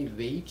providing any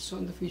weights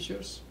on the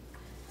features?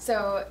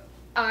 So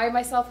I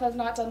myself have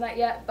not done that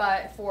yet,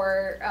 but for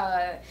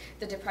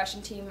the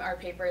depression team, our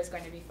paper is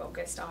going to be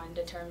focused on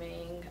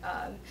determining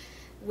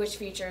which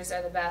features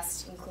are the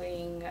best,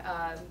 including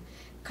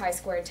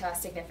chi-squared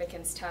test,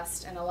 significance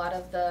test, and a lot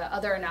of the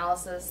other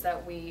analysis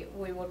that we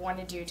would want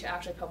to do to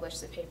actually publish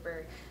the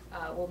paper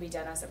will be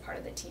done as a part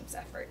of the team's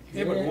effort.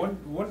 Yeah, but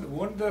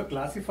won't the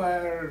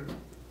classifier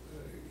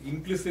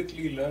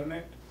implicitly learn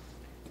it?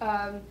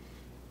 I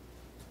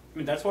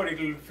mean, that's what it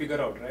will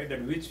figure out, right?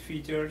 That which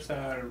features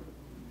are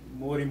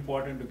more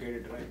important to get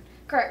it right.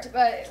 Correct,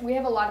 but we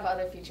have a lot of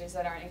other features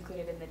that aren't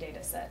included in the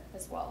data set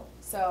as well.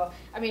 So,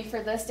 I mean,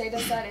 for this data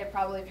set, it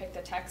probably picked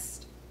the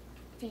text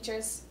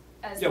features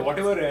as Yeah, the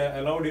whatever ones.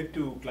 allowed it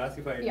to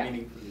classify it Yeah.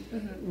 meaningfully.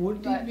 Mhm.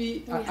 Would But it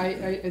be, we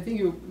I think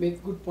you make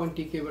a good point,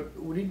 TK, but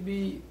would it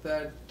be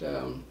that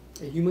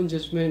a human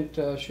judgment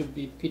should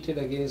be pitted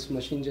against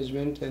machine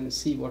judgment and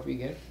see what we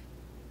get?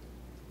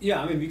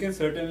 Yeah, I mean, we can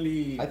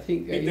certainly I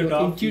think pick the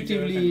top features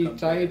intuitively and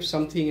compare. type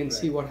something and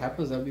see Right. what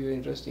happens. That would be very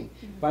interesting.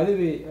 Mhm. By the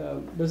way,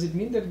 does it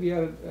mean that we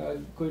are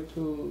going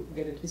to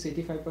get at least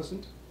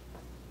 85%?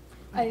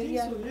 I think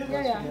yeah. so, yeah.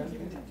 Yeah.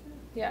 Yeah.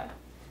 Yeah,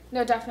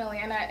 no, definitely,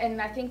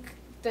 and I think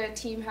the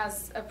team has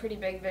a pretty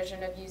big vision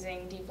of using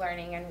deep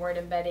learning and word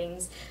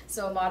embeddings,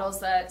 so models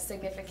that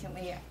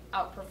significantly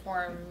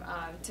outperform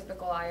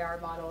typical IR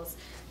models.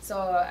 So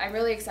I'm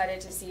really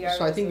excited to see our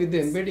So I think with the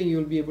results. embedding,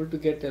 you'll be able to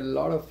get a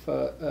lot of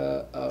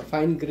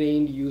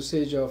fine-grained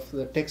usage of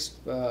the text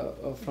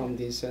from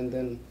this, and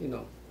then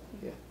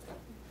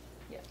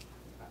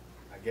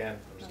Again,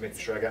 I'm just making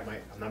sure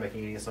I'm not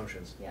making any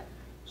assumptions. Yeah.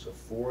 So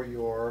for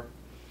your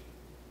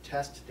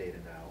test data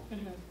now,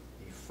 Mhm.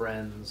 the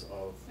friends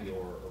of Mhm.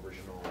 your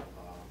original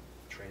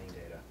training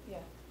data, Yeah.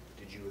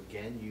 did you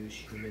again use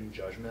human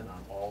judgment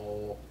on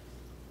all,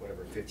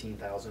 whatever,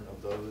 15,000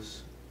 of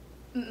those?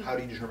 Mm-mm. How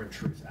do you determine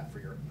truth? For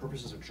your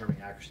purposes of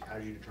determining accuracy, how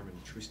do you determine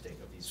the true state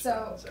of these So,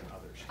 friends and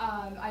others?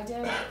 I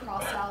did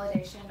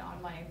cross-validation on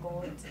my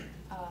gold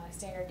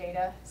standard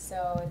data,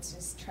 so it's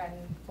just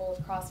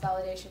trend-fold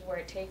cross-validation where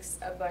it takes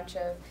a bunch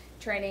of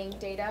training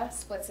data,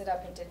 splits it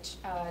up into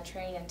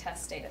train and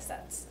test data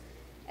sets,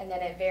 and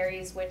then it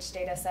varies which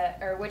data set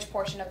or which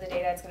portion of the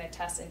data it's going to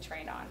test and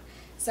train on.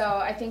 So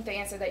I think the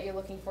answer that you're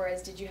looking for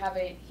is, did you have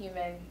a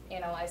human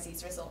analyze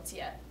these results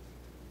yet?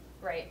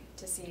 Right,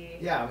 to see.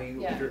 Yeah, I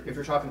mean, Yeah. if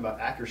you're talking about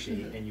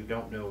accuracy Mhm. and you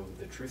don't know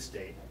the truth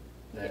state,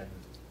 then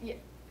Yeah.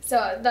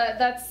 So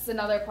that's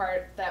another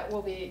part that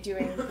we'll be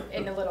doing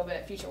in a little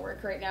bit future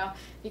work right now,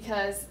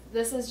 because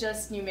this is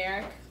just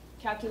numeric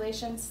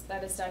calculations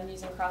that is done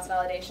using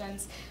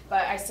cross-validations,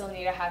 but I still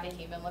need to have a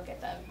human look at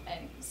them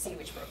and see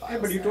which profiles. Yeah,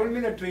 but you are- told me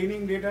that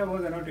training data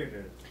was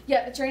annotated.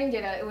 Yeah, the training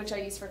data, which I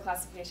use for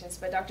classifications,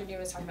 but Dr. Dean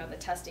was talking about the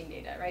testing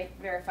data, right?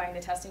 Verifying the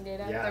testing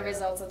data, Yeah, the yeah.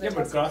 results of the Yeah,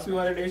 but testing.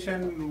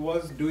 cross-validation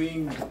was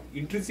doing,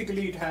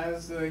 intrinsically it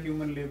has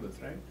human labels,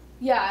 right?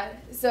 Yeah,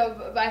 so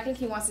but I think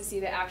he wants to see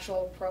the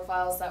actual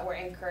profiles that were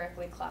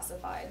incorrectly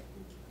classified,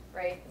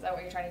 right? Is that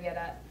what you're trying to get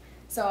at?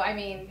 So I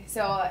mean,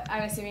 so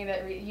I'm assuming that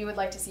you would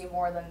like to see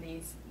more than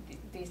these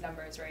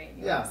numbers, right?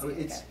 You yeah, want to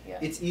see- it's okay, yeah.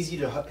 it's easy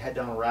to head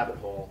down a rabbit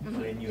hole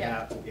Mhm. when you Yeah.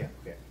 have okay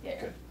Yeah,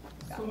 good.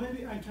 Got So it.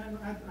 maybe I can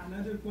add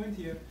another point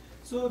here.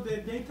 So the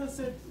data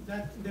set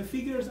that the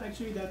figures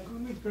actually that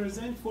Goonmeet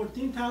present,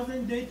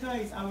 14,000 data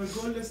is our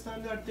gold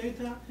standard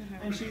data,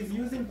 Mhm. and she's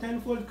using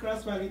tenfold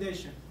cross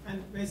validation and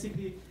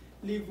basically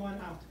leave one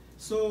out.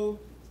 So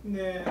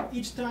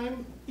each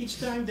time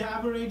the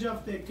average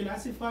of the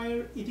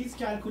classifier, it is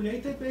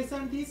calculated based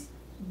on this.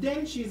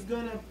 Then she's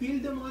gonna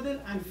build the model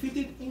and fit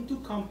it into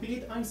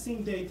complete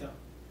unseen data.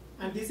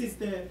 And this is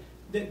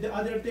the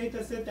other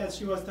data set that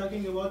she was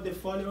talking about, the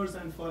followers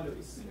and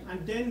followees. Mhm. And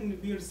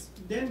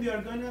then we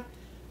are gonna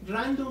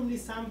randomly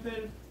sample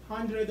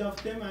 100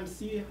 of them and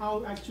see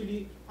how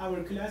actually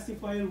our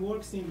classifier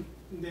works in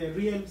the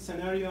real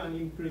scenario and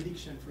in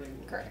prediction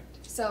framework. Correct.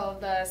 So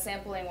the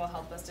sampling will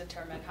help us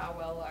determine how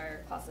well our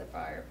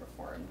classifier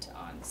performed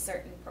on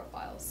certain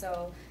profiles.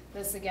 So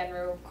this again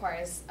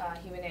requires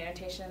human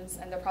annotations,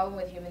 and the problem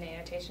with human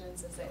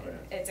annotations is that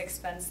it's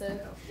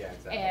expensive, Yeah,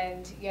 exactly.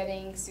 and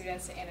getting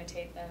students to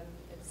annotate them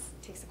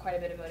takes quite a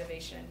bit of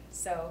motivation.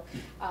 So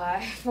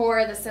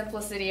for the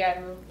simplicity,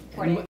 I'm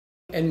reporting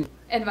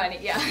and money,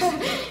 yeah,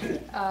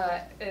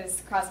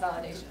 is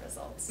cross-validation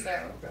results.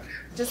 So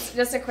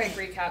just a quick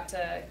recap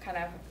to kind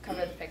of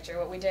cover the picture.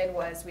 What we did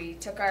was we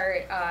took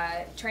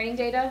our training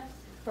data,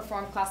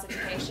 performed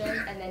classification,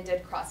 and then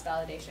did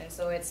cross-validation.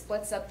 So it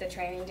splits up the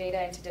training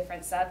data into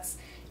different sets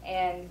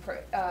and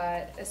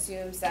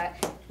assumes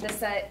that this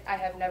set I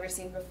have never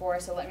seen before,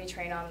 so let me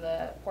train on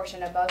the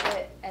portion above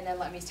it, and then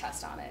let me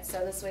test on it. So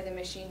this way the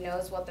machine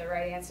knows what the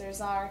right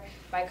answers are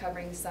by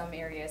covering some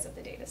areas of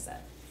the data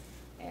set.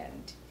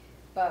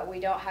 But we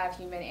don't have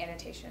human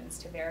annotations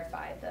to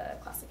verify the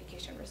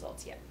classification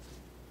results yet.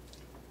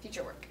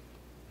 Future work.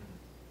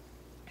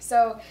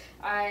 So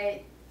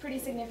I pretty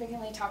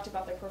significantly talked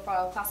about the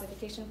profile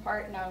classification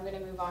part. Now I'm going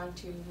to move on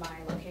to my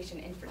location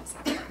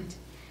inferencing part.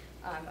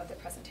 of the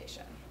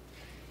presentation.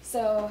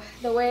 So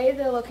the way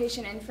the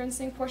location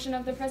inferencing portion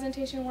of the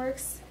presentation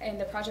works and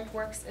the project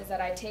works is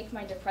that I take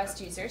my depressed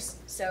users,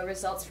 so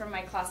results from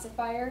my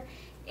classifier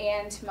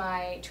and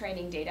my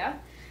training data,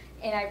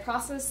 and I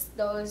process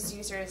those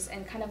users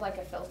in kind of like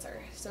a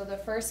filter. So the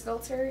first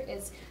filter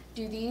is,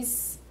 do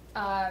these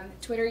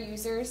Twitter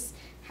users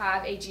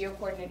have a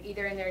geo-coordinate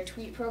either in their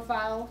tweet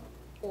profile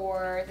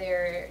or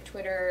their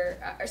Twitter,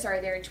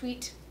 their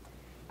tweet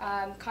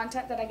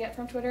content that I get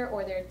from Twitter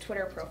or their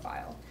Twitter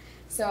profile.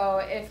 So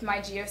if my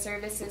geo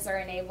services are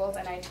enabled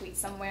and I tweet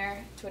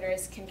somewhere, Twitter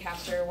can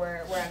capture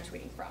where I'm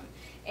tweeting from.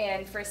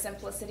 And for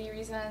simplicity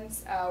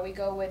reasons, we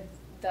go with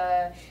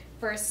the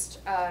first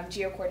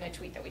geo-coordinate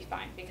tweet that we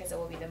find because it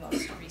will be the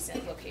most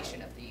recent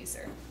location of the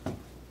user.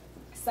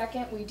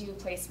 Second, we do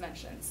place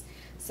mentions.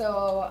 So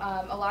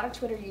a lot of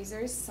Twitter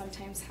users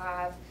sometimes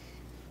have,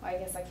 well, I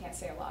guess I can't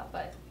say a lot,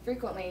 but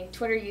frequently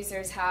Twitter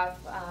users have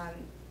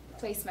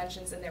place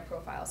mentions in their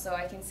profile. So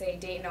I can say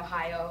Dayton,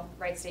 Ohio,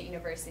 Wright State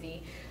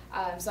University.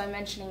 So I'm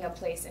mentioning a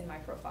place in my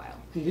profile.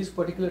 In this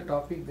particular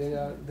topic,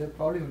 there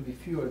probably will be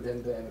fewer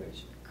than the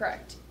average.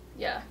 Correct,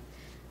 yeah.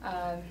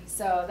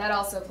 So that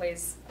also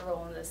plays a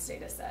role in this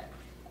data set.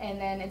 And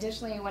then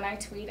additionally, when I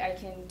tweet, I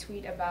can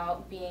tweet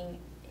about being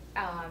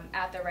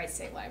at the Wright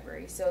State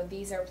Library. So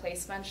these are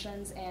place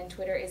mentions, and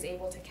Twitter is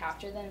able to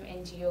capture them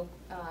and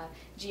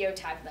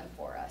geotag them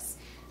for us.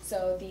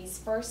 So these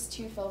first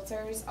two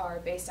filters are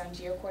based on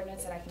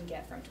geo-coordinates that I can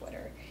get from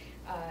Twitter,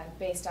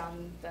 based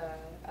on the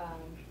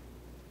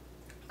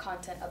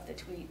content of the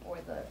tweet or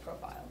the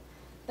profile.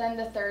 Then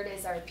the third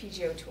is our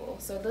PGO tool.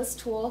 So this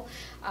tool,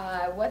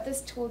 what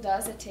this tool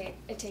does, it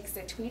takes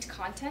the tweet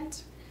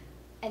content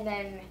and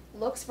then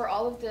looks for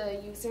all of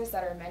the users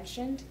that are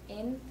mentioned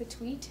in the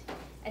tweet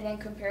and then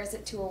compares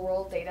it to a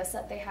world data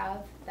set they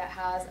have that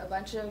has a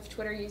bunch of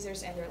Twitter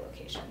users and their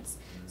locations.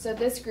 So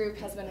this group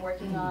has been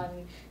working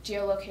on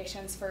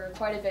geolocations for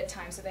quite a bit of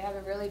time. So they have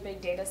a really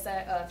big data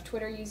set of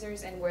Twitter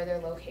users and where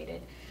they're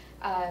located.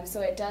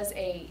 So it does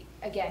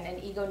again,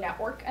 an ego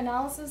network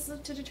analysis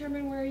to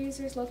determine where a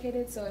user is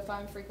located. So if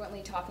I'm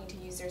frequently talking to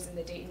users in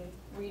the Dayton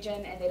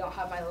region and they don't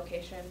have my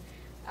location,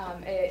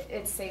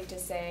 it's safe to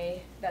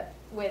say that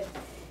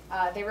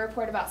they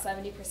report about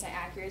 70%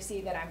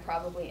 accuracy that I'm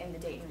probably in the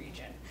Dayton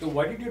region. So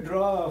why did you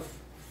draw a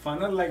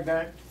funnel like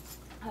that?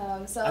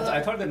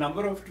 I thought the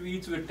number of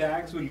tweets with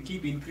tags will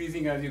keep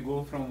increasing as you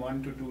go from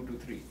 1 to 2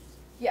 to 3.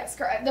 Yes,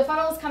 correct. The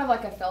funnel is kind of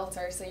like a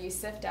filter, so you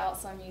sift out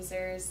some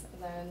users,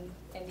 and then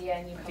in the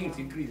end you come I think it's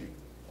increasing.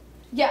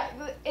 Yeah,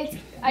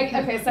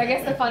 okay, so I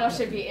guess the funnel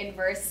should be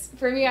inverse.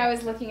 For me, I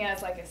was looking at it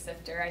as like a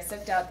sifter. I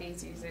sift out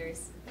these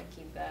users and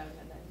keep them,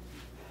 and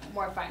then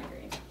more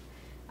fine-grained.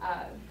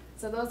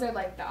 So those are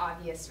like the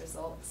obvious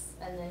results,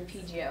 and then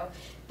PGO.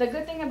 The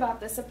good thing about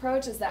this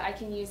approach is that I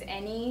can use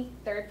any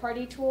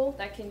third-party tool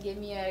that can give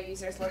me a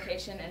user's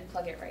location and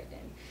plug it right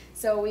in.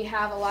 So we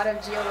have a lot of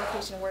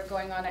geolocation work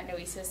going on at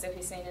Noesis. So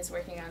Hussein is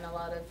working on a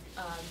lot of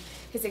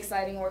his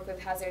exciting work with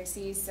hazard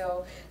seas.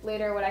 So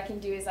later what I can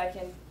do is I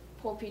can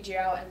pull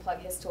PGO and plug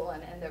his tool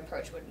in, and the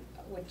approach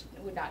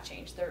would not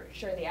change.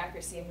 Sure, the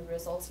accuracy of the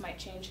results might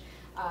change,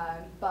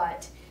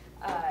 but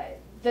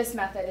this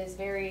method is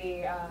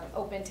very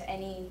open to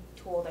any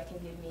tool that can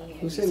give me.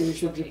 Hussein, you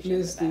should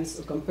replace this,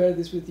 compare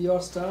this with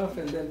your stuff,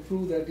 and then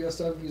prove that your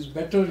stuff gives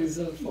better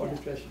results for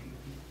depression.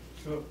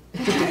 Sure.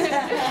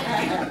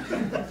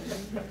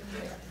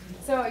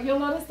 So you'll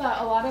notice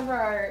that a lot of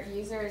our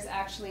users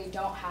actually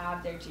don't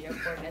have their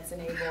geo-coordinates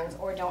enabled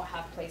or don't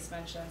have place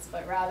mentions,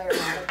 but rather a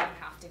lot of them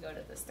have to go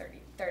to this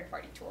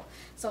third-party tool.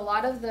 So a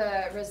lot of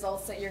the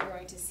results that you're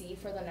going to see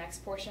for the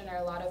next portion are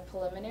a lot of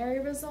preliminary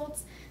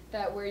results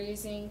that we're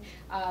using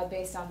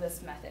based on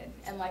this method.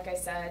 And like I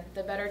said,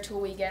 the better tool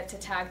we get to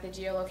tag the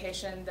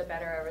geolocation, the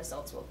better our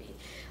results will be.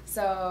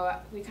 So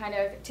we kind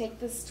of take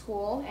this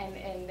tool,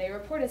 and they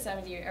report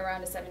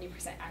around a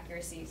 70%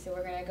 accuracy. So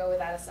we're going to go with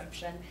that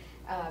assumption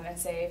and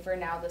say, for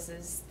now, this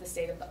is the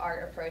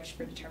state-of-the-art approach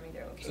for determining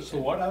their location. So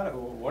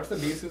what's the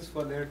basis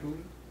for their tool?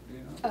 Do you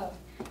know? Oh,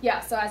 yeah.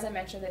 So as I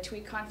mentioned, the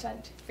tweet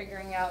content,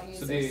 figuring out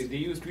users. So they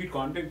use tweet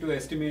content to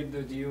estimate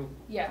the geo.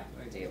 Yeah,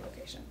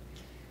 geolocation.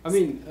 I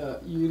mean,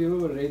 you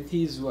remember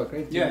Rethi's work,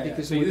 right? Yeah,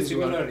 yeah. So it's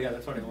similar. Yeah,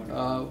 that's what I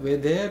wanted. Where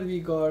there we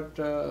got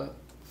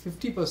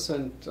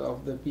 50%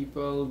 of the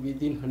people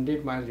within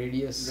 100-mile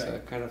radius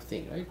kind of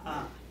thing, right?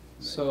 Right.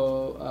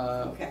 So,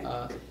 Okay.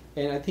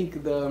 and I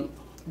think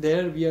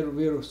there we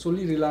are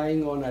solely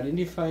relying on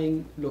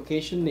identifying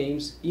location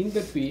names in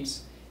the tweets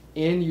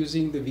and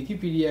using the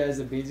Wikipedia as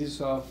a basis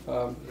of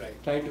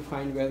trying to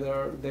find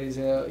whether there is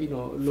a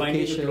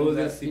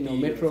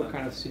location, metro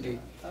kind of city.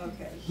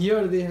 Okay.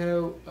 Here they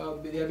are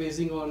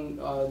basing on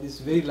this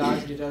very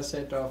large data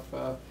set of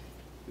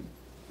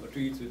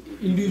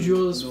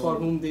individuals for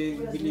whom they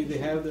believe they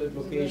have the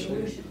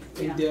location,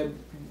 and they are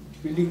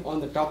building on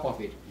the top of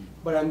it.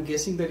 But I'm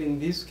guessing that in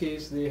this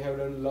case they have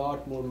done a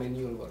lot more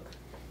manual work.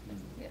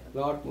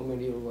 Lot more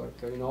manual work.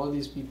 I mean, all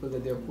these people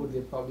that they have put,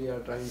 they probably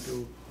are trying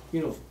to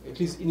at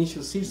least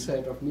initial seed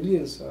set of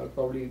millions are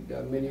probably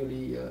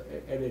manually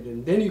added,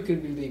 and then you can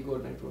build the ego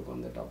network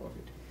on the top of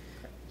it.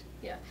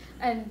 Yeah,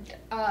 and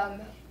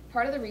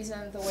part of the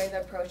reason the way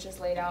the approach is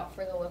laid out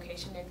for the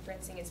location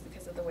inferencing is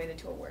because of the way the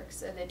tool works.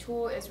 So the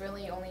tool is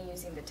really only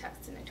using the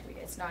text in a tweet.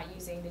 It's not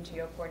using the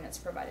geo-coordinates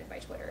provided by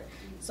Twitter.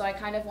 So I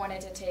kind of wanted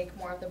to take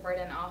more of the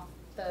burden off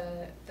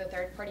the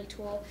third-party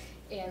tool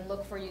and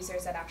look for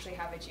users that actually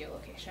have a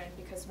geolocation,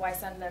 because why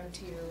send them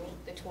to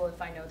the tool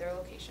if I know their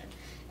location?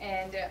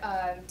 And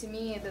to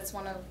me, that's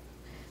one of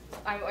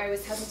I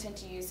was hesitant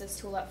to use this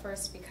tool at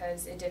first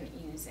because it didn't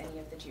use any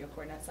of the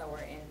geocoordinates that were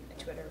in a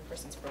Twitter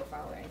person's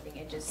profile or anything.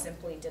 It just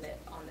simply did it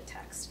on the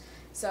text.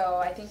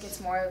 So I think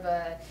it's more of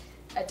a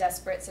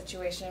desperate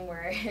situation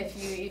where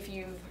if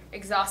you've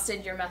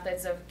exhausted your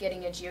methods of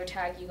getting a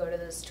geotag, you go to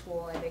this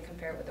tool and they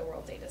compare it with the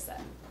world data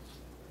set.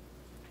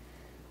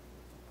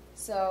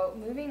 So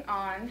moving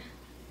on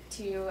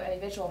to a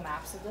visual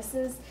map. So this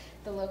is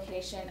the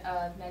location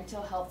of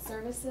mental health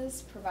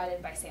services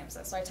provided by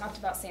SAMHSA. So I talked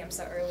about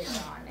SAMHSA earlier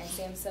on, and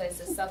SAMHSA is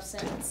the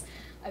Substance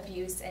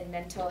Abuse and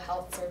Mental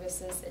Health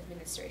Services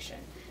Administration.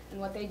 And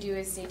what they do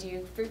is they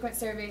do frequent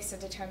surveys to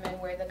determine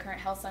where the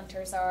current health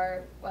centers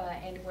are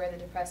and where the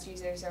depressed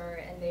users are,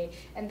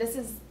 and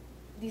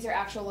these are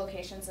actual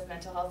locations of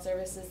mental health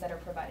services that are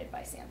provided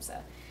by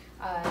SAMHSA.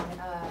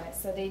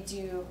 So they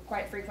do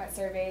quite frequent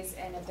surveys,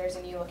 and if there's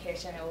a new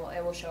location,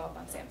 it will show up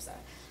on SAMHSA.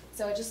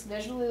 So just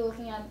visually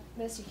looking at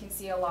this, you can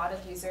see a lot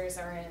of users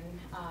are in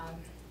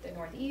the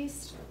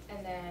Northeast,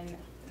 and then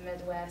the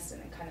Midwest,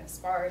 and then kind of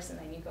sparse, and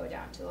then you go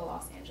down to the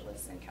Los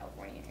Angeles and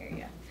California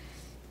area.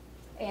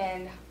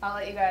 And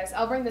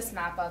I'll bring this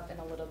map up in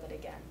a little bit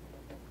again.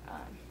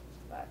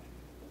 But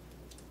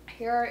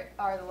here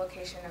are the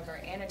location of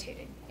our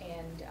annotated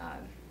and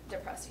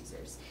depressed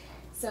users.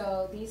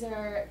 So these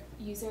are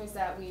users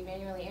that we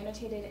manually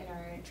annotated in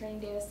our training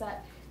data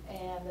set,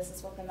 and this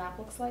is what the map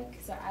looks like.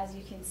 So as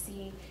you can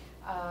see,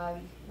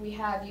 we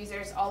have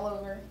users all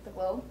over the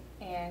globe,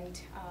 and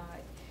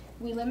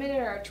we limited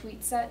our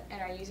tweet set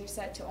and our user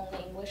set to only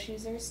English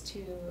users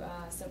to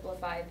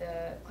simplify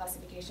the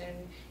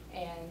classification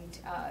and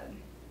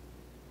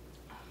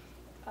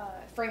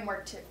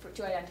framework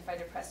to identify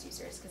depressed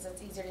users, because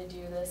it's easier to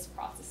do this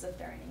process if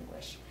they're in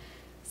English.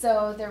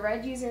 So the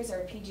red users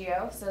are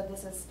PGO, so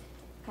this is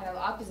kind of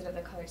the opposite of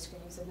the color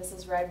screening. So this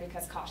is red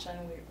because caution,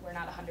 we're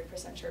not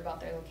 100% sure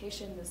about their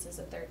location. This is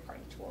a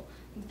third-party tool.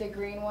 The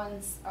green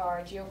ones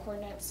are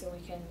geocoordinates, so we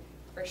can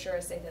for sure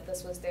say that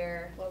this was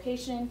their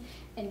location.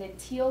 And the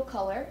teal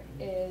color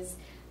is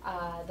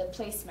the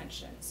place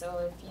mentioned.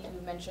 So if you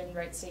mention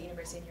Wright State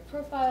University in your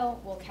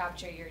profile, we'll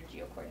capture your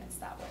geocoordinates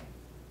that way.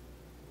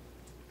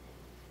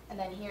 And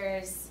then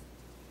here's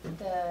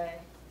the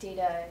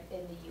data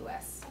in the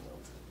US field.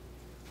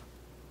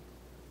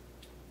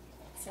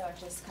 So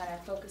just kind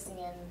of focusing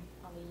in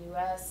on the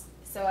US.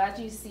 So as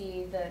you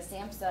see, the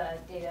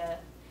SAMHSA data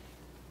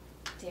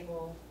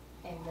table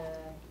and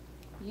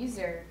the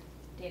user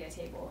data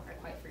table are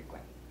quite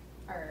frequent.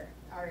 Are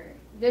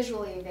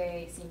visually,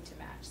 they seem to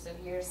match. So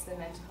here's the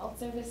mental health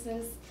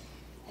services,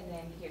 and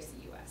then here's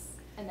the US.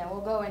 And then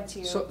we'll go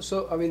into...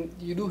 So I mean,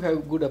 you do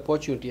have good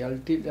opportunity.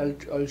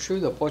 I'll show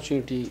you the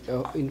opportunity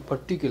in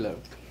particular.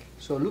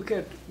 So look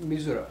at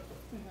Missouri.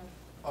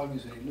 All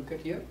Missouri. Look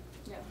at here.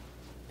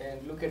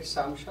 And look at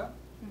SAMHSA,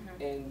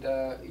 and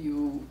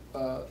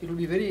it will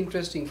be very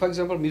interesting. For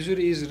example,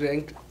 Missouri is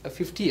ranked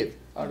 50th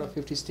out of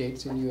 50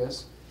 states in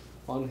US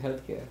on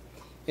healthcare,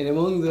 and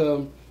among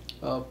the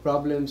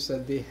problems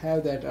that they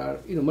have that are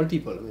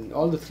multiple. I mean,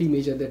 all the three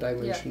major that I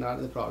mentioned are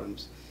the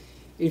problems.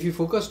 If you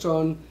focused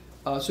on,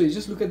 so you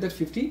just look at that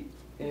 50,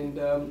 and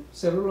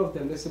several of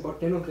them, there's about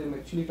 10 of them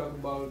actually talk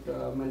about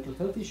mental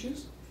health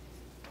issues.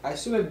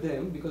 Isolate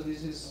them because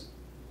this is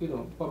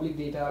public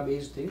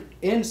database thing,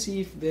 and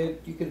see if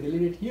you can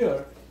delineate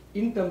here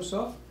in terms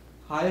of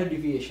higher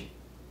deviation.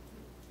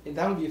 And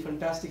that would be a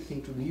fantastic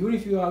thing to do. Even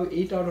if you have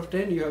 8 out of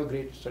 10, you have a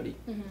great study.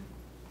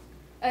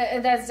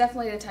 And that's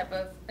definitely the type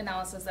of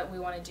analysis that we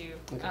want to do,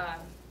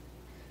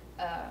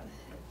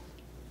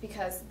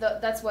 because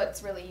that's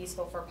what's really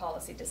useful for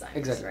policy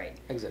designers, right?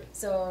 Exactly.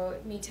 So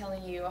me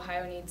telling you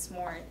Ohio needs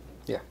more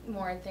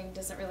thing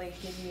doesn't really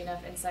give you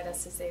enough insight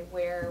as to say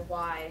where,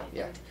 why,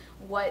 and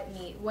what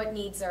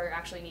needs are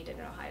actually needed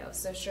in Ohio.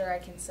 So sure, I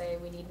can say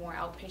we need more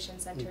outpatient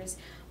centers,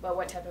 but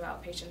what type of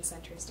outpatient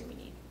centers do we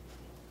need?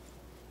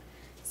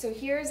 So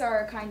here's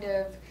our kind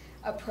of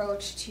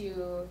approach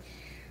to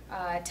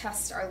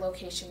test our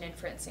location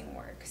inferencing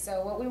work.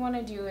 So what we want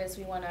to do is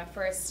we want to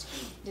first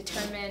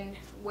determine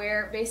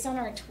where, based on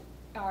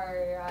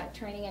our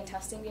training and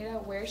testing data,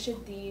 where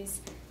should these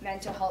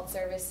mental health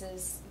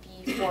services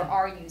be for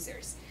our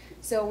users.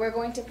 So we're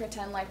going to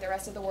pretend like the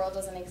rest of the world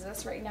doesn't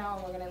exist right now,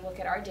 and we're going to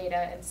look at our data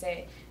and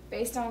say,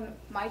 based on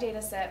my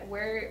data set,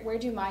 where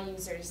do my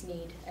users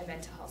need a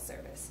mental health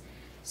service?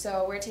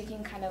 So we're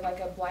taking kind of like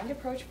a blind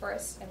approach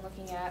first and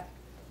looking at,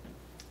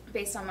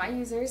 based on my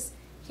users,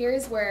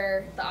 here's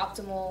where the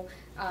optimal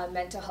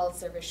mental health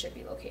service should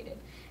be located.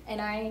 And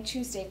I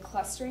choose a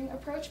clustering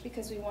approach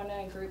because we want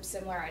to group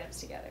similar items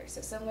together.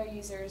 So similar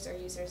users are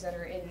users that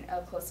are in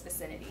a close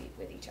vicinity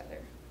with each other.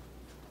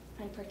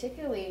 And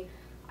particularly,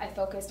 I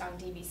focused on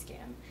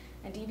dbScan.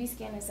 And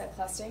dbScan is a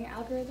clustering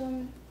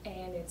algorithm,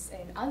 and it's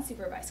an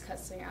unsupervised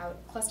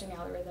clustering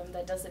algorithm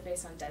that does it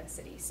based on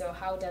density. So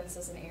how dense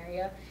is an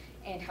area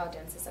and how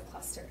dense is a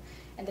cluster.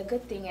 And the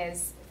good thing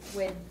is,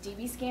 with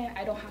dbScan,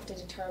 I don't have to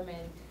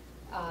determine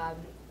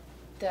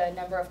the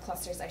number of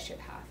clusters I should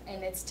have.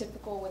 And it's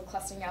typical with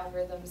clustering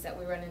algorithms that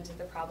we run into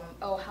the problem,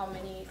 oh, how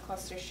many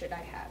clusters should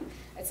I have?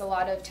 It's a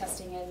lot of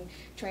testing and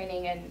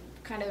training and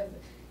kind of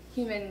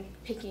human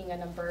picking a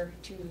number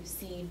to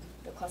seed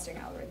the clustering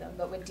algorithm.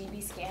 But with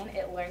dbScan,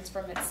 it learns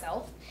from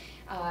itself,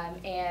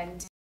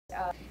 and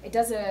it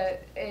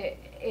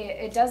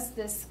does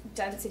this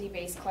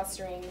density-based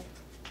clustering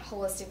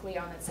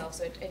holistically on itself.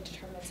 So it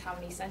determines how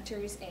many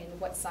centers and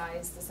what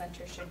size the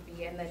center should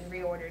be, and then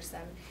reorders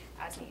them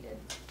as needed.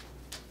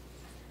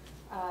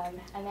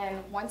 And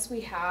then once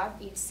we have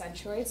each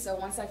centroid, so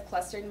once I've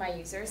clustered my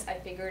users, I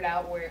figure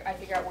out where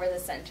the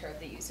center of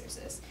the users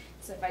is.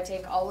 So if I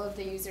take all of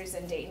the users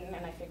in Dayton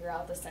and I figure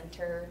out the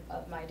center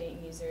of my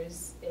Dayton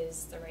users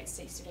is the Wright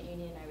State Student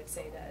Union, I would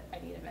say that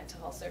I need a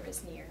mental health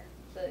service near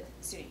the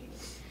student union.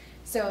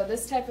 So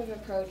this type of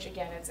approach,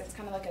 again, it's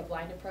kind of like a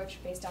blind approach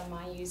based on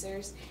my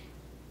users.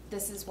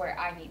 This is where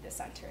I need the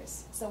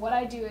centers. So what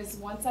I do is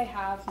once I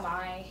have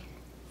my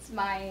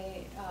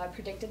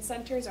predicted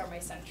centers or my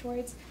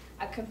centroids,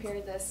 I compare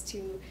this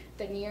to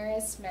the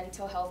nearest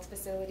mental health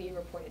facility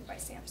reported by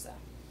SAMHSA.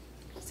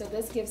 So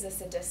this gives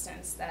us a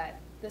distance that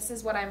this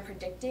is what I'm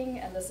predicting,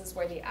 and this is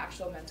where the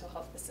actual mental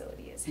health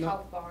facility is. Now,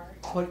 how far?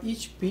 For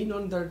each pin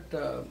on that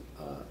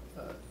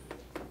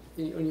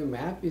on your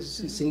map is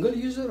a single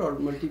user or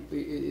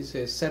is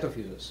a set of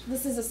users?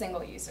 This is a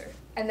single user,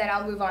 and then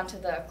I'll move on to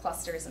the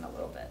clusters in a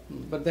little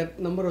bit. But that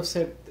number of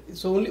set.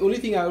 So only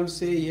thing I would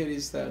say here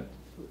is that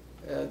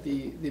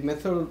the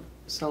method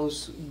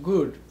sounds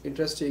good,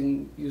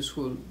 interesting,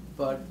 useful,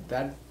 but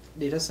that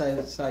data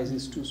size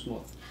is too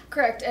small.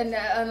 Correct, and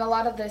a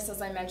lot of this,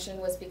 as I mentioned,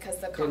 was because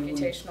the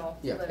computational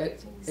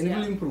limitations. And it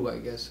will improve, I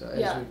guess,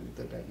 as with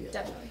that idea.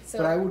 Definitely. So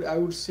but I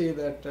would say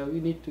that we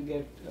need to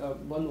get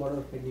one order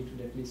of magnitude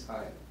at least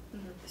higher.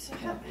 Mm-hmm. So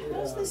how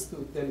does this?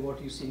 Than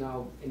what you see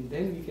now, and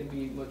then we can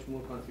be much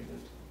more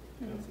confident.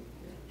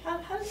 Mm-hmm.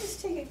 How does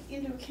this take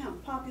into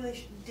account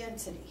population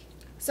density?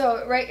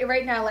 So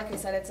right now, like I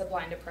said, it's a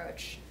blind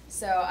approach.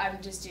 So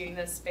I'm just doing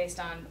this based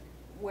on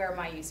where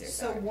my users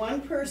So are.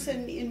 one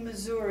person in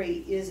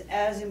Missouri is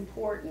as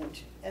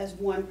important as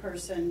one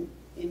person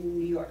in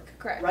New York.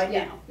 Correct. Right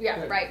yeah. now.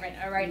 Yeah.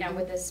 Right now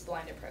with this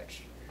blind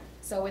approach.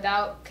 So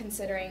without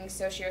considering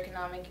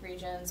socioeconomic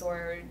regions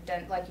or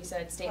like you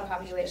said, state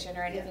population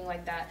or anything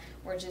like that,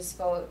 we're just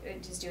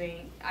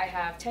doing. I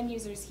have 10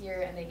 users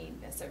here and they need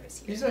a service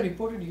here. These are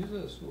reported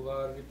users who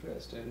are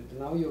depressed, and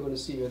now you're going to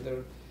see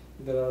whether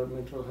there are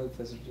mental health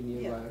facilities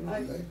nearby or not,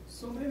 right?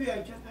 So maybe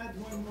I can add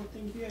one more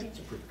thing here.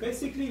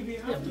 Basically, we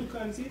have to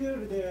consider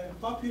the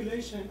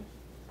population,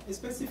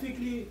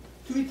 specifically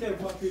Twitter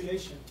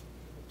population,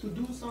 to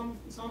do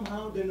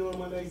somehow the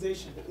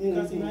normalization.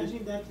 Because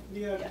imagine that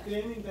we are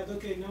claiming that,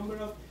 okay, number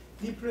of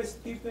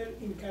depressed people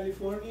in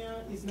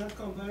California is not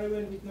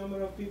comparable with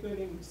number of people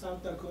in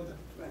South Dakota.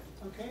 Right.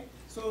 Okay?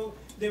 So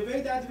the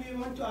way that we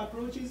want to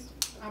approach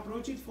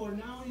it for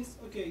now is,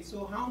 okay,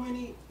 so how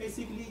many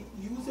basically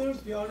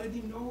users we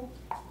already know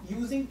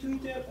using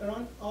Twitter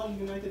around all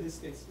United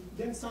States.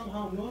 Then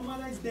somehow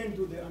normalize, then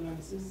do the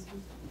analysis.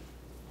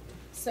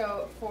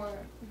 So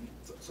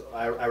So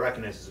I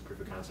recognize this is a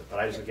proof of concept, but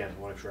I just again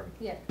want to make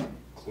sure I'm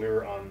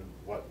clear on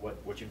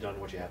what you've done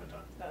and what you haven't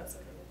done. That's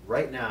okay.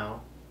 Right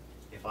now,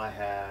 if I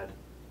had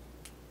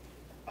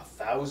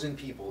 1,000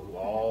 people who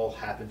all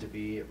happened to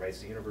be at Wright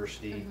State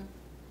University,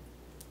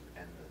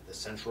 and the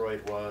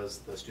centroid was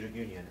the student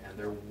union, and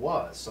there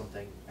was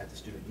something at the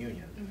student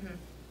union,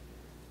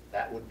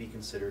 that would be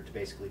considered to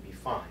basically be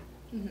fine.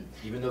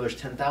 Even though there's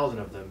 10,000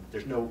 of them,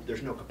 there's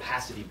no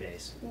capacity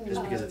base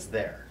just because it's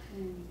there.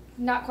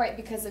 Not quite,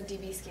 because of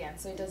dbScan.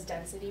 So it does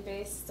density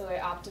based, so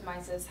it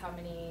optimizes how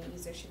many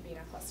users should be in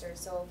a cluster.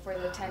 So for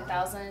the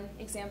 10,000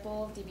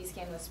 example,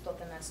 dbScan would split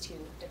them as 2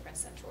 different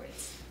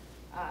centroids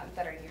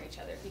that are near each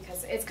other,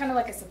 because it's kind of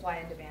like a supply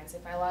and demand. So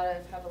if I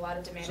have a lot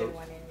of demand in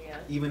one area,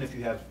 Even if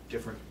you have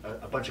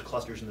a bunch of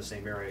clusters in the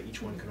same area,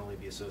 each one can only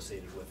be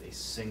associated with a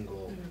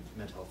single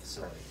mental health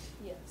facility.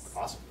 yes.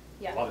 Awesome.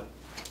 Yeah. Love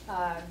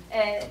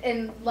it.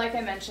 And like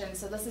I mentioned,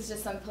 so this is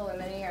just some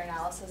preliminary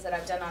analysis that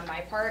I've done on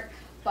my part,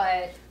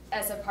 but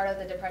as a part of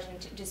the depression,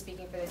 just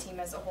speaking for the team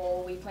as a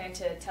whole, we plan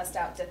to test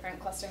out different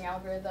clustering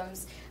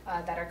algorithms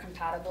that are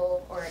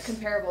compatible or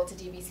comparable to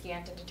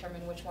dbScan to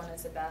determine which one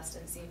is the best,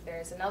 and see if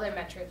there's another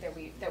metric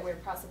that we're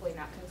possibly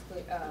not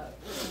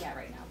looking at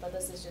right now. But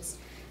this is just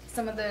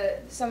some of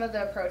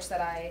the approach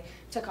that I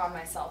took on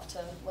myself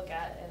to look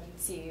at and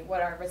see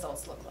what our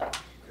results look like.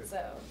 Good.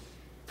 So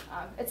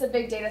it's a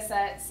big data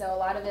set, so a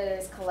lot of it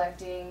is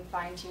collecting,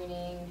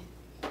 fine-tuning,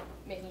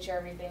 making sure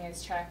everything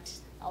is checked,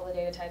 all the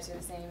data types are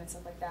the same and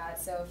stuff like that.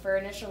 So for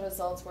initial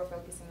results, we're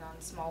focusing on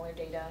smaller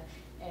data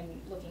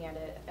and looking at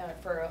it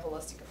for a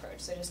holistic approach.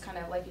 So just kind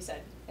of, like you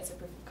said, it's a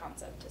proof of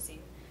concept to see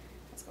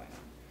what's going on.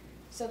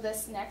 So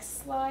this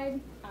next slide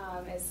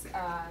is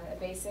a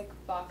basic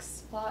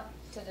box plot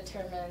to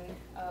determine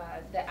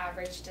the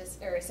average, to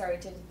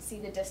see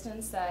the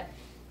distance that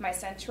my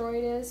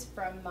centroid is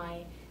from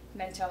my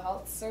mental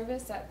health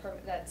service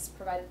that's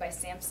provided by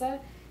SAMHSA.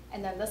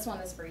 And then this one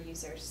is for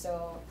users.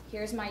 So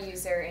here's my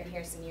user, and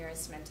here's the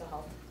nearest mental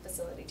health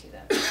facility to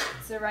them.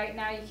 So right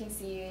now you can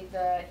see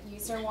the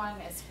user one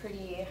is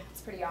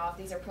pretty off.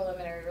 These are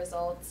preliminary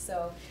results,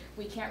 so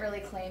we can't really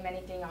claim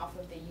anything off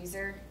of the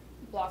user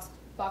box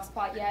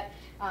plot yet,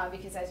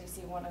 because as you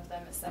see, one of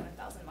them is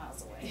 7,000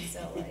 miles away.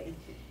 So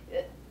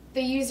like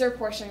the user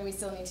portion, we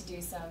still need to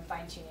do some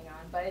fine tuning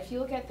on. But if you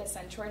look at the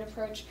centroid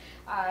approach,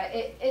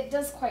 it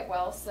does quite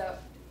well. So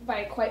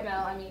by quite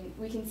well, I mean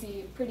we can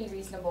see pretty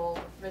reasonable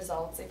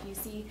results. If you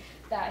see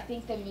that, I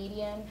think the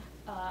median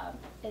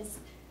is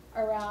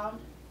around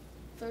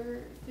 15.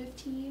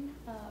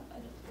 I don't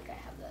think I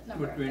have that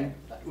number up there,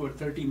 but or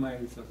 30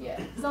 miles or something.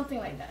 yeah, something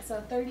like that.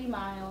 So 30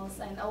 miles,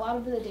 and a lot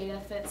of the data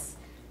fits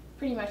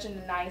pretty much in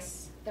a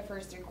nice, the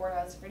first 3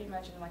 quartiles, pretty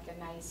much in like a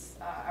nice,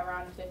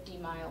 around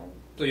 50-mile.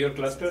 So your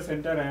cluster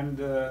center and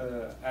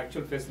the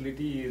actual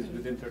facility is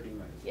within 30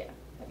 miles? Yeah,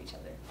 of each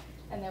other.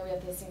 And then we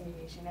have this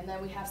deviation, and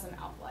then we have some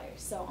outliers.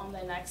 So on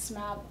the next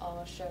map,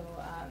 I'll show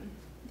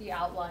the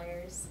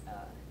outliers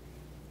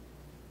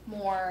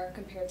more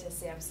compared to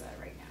SAMHSA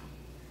right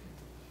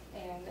now.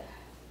 And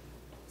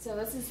so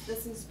this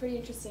is pretty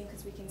interesting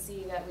because we can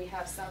see that we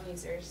have some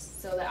users.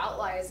 So the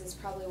outliers is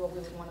probably what we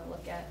would want to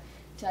look at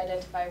to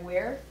identify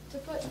where to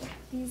put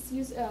these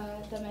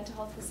the mental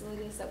health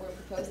facilities that we're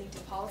proposing to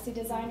policy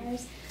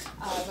designers.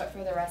 But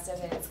for the rest of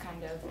it, it's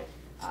kind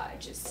of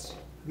just.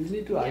 We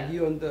need to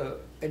argue on the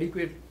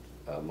adequate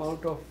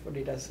amount of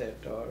data set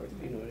or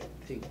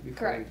thing before.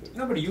 Correct.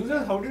 No, but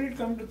users, how did it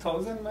come to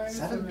 1,000 miles?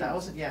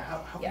 7,000? Yeah,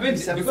 how Yeah. can it be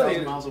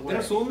 7,000 miles away?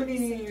 There are so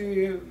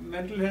many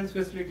mental health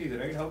facilities,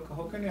 right? How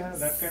can you have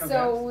that kind of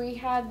So gap? we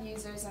had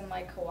users in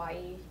like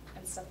Hawaii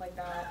and stuff like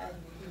that, and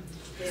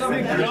So I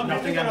mean, There's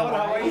nothing on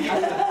Hawaii.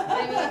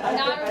 I mean,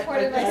 not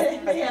reported by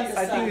SAMHSA.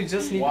 I think you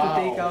just need Wow.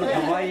 to take out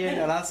Hawaii and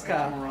Alaska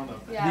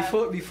Yeah.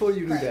 before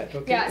you do that.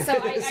 Okay. Yeah, so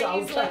I So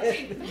use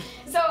like,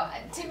 so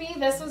to me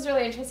this was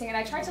really interesting, and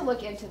I tried to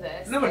look into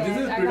this. No, but this and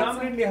is I got some-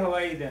 predominantly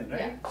Hawaii then,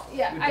 right?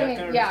 Yeah, With I that mean,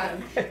 kind of yeah.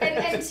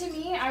 distance. And to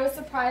me, I was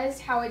surprised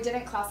how it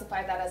didn't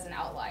classify that as an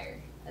outlier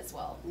as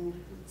well. Mhm.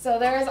 So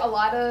there's a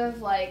lot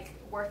of like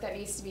work that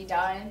needs to be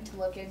done to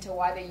look into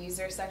why the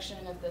user section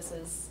of this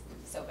is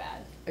so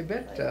bad. I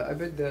bet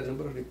the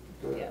number of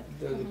Yeah.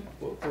 the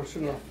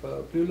portion of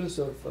prevalence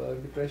of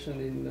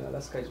depression in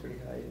Alaska is very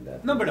high. In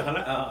that. No, but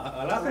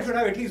Alaska should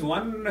have at least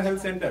one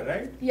health center,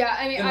 right? Yeah,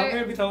 I mean, Then how can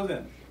it be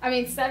 1,000? I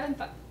mean,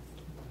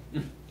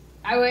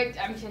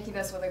 I'm taking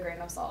this with a grain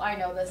of salt. I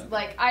know this. Okay.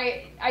 Like,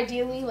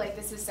 ideally, like,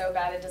 this is so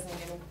bad it doesn't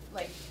even,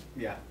 like,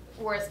 Yeah.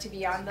 worth to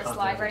be on the Continental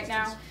slide right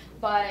now. distance.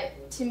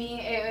 But to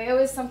me, it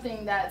was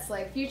something that's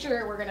like,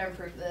 future, we're going to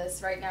improve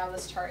this. Right now,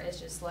 this chart is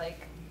just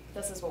like,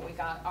 this is what we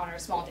got on our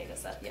small data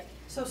set. Yeah.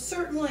 So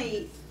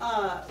certainly,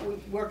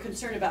 we're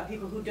concerned about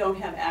people who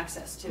don't have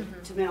access to,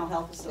 Mhm. to mental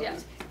health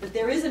facilities. Yeah. But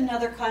there is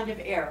another kind of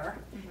error,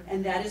 Mhm.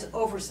 and that is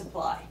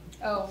oversupply.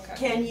 Oh, okay.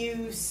 Can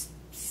you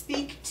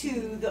speak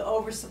to the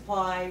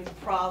oversupply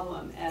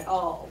problem at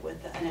all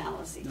with the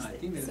analyses? No, I that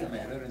think you there's an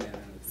sent? error in the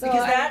analysis. So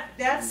Because I-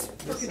 that's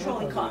for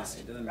controlling cost,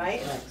 It doesn't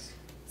right? Thanks.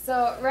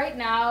 So right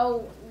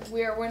now,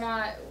 we're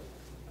not,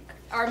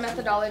 our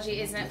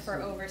methodology isn't for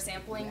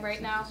oversampling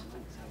right now.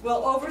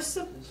 Well,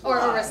 oversupply. Or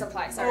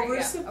oversupply, sorry, yeah,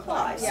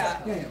 Oversupply. okay,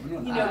 yeah. You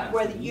know,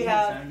 whether you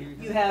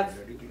have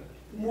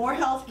more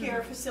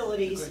healthcare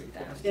facilities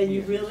than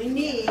you really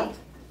need,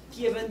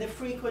 given the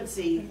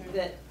frequency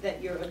Mhm.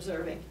 that you're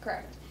observing.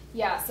 Correct.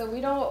 Yeah, so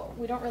we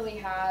don't really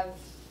have,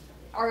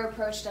 our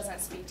approach doesn't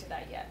speak to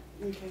that yet.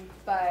 Okay.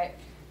 But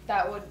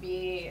that would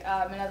be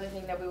another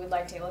thing that we would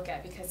like to look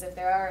at, because if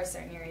there are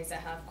certain areas that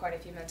have quite a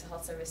few mental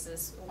health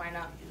services, why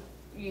not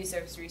use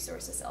those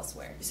resources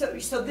elsewhere?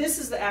 So this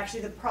is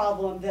actually the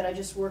problem that I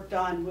just worked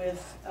on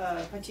with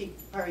Patik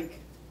Parikh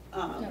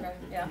Okay,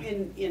 yeah.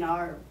 in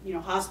our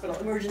hospital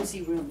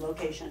emergency room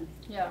location.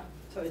 Yeah.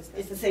 So it's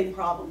the same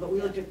problem, but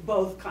we looked at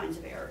both kinds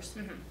of errors.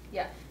 Mm-hmm.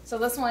 Yeah. So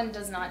this one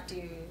does not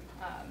do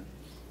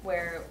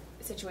where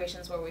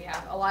situations where we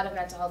have a lot of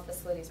mental health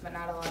facilities, but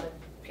not a lot of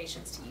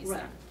patients to use Right.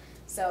 them.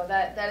 So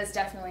that is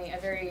definitely a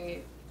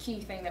very key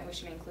thing that we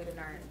should include in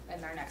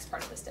our next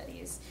part of the study,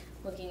 is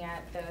looking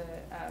at the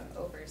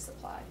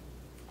oversupply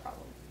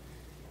problem.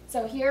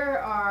 So here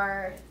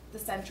are the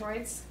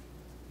centroids.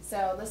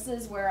 So this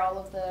is where all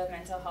of the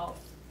mental health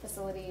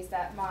facilities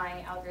that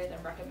my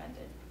algorithm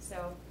recommended.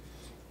 So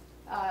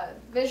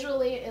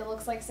visually it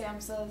looks like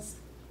SAMHSA's,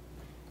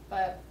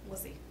 but we'll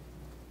see.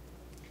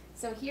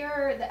 So here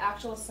are the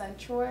actual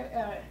centroid,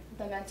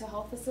 the mental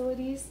health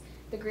facilities.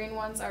 The green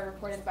ones are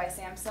reported by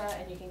SAMHSA,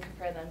 and you can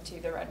compare them to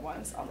the red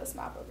ones on this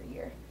map over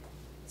here.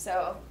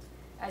 So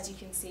as you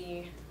can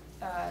see,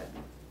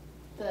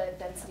 the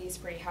density is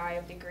pretty high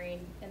of the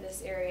green in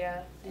this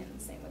area,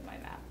 and same with my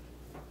map.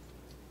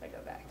 If I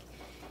go back.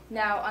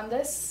 Now on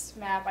this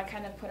map, I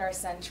kind of put our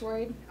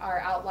centroid, our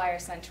outlier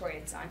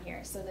centroids on here.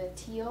 So the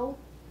teal,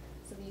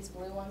 so these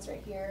blue ones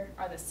right here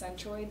are the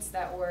centroids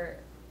that were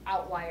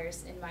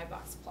outliers in my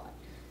box plot.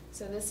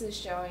 So this is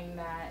showing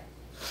that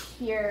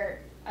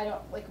here, I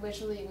don't, like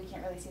visually, we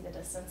can't really see the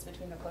distance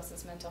between the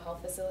closest mental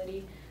health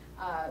facility,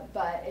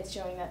 but it's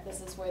showing that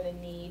this is where the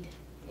need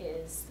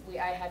is.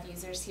 I have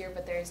users here,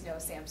 but there is no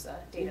SAMHSA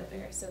data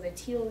there. So the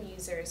teal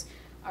users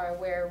are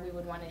where we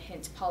would want to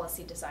hint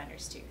policy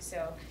designers to.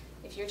 So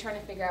if you're trying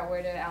to figure out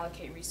where to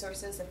allocate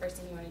resources, the first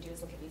thing you want to do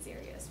is look at these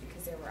areas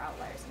because there were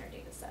outliers in our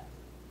data set.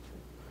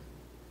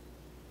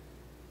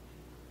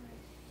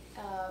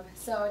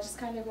 So just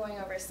kind of going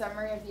over a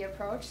summary of the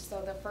approach.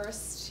 So the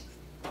first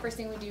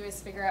thing we do is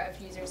figure out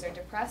if users are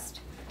depressed.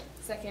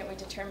 Second, we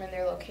determine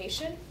their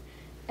location.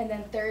 And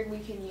then third, we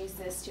can use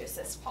this to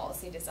assist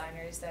policy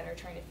designers that are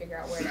trying to figure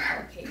out where to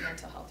allocate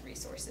mental health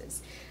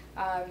resources.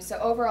 So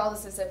overall,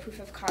 this is a proof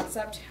of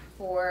concept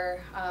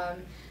for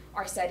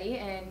our study,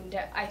 and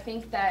I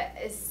think that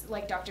is,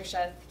 like Dr.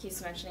 Sheth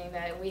keeps mentioning,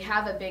 that we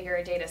have a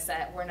bigger data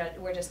set,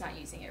 we're just not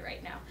using it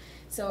right now.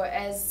 So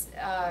as,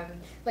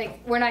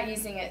 we're not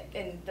using it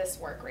in this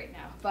work right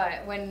now,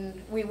 but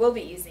when we will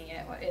be using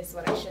it is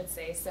what I should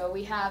say. So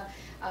we have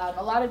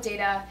a lot of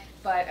data,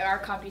 but our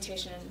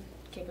computation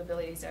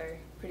capabilities are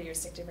pretty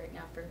restricted right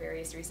now for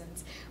various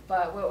reasons.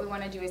 But what we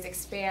want to do is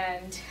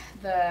expand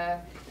the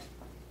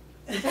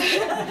this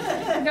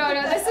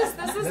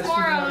is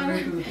more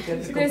on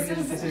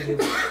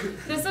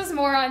this is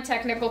more on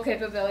technical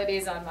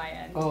capabilities on my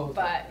end. Oh.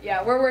 But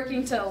yeah, we're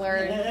working to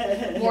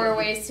learn more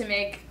ways to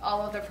make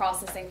all of the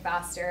processing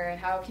faster and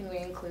how can we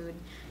include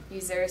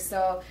users.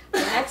 So the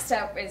next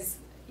step is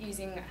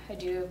using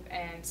Hadoop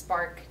and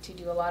Spark to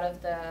do a lot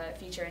of the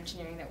feature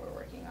engineering that we're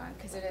working on,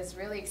 because it is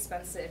really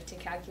expensive to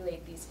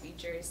calculate these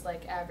features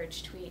like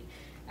average tweet,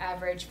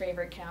 average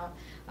favorite count,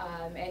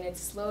 and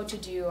it's slow to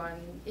do on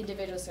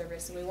individual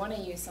servers. So we want to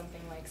use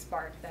something like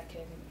Spark that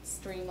can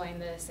streamline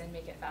this and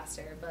make it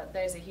faster, but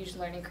there's a huge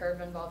learning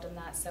curve involved in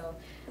that. So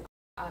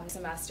this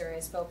semester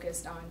is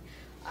focused on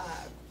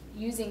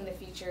using the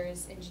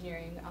features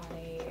engineering on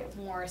a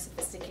more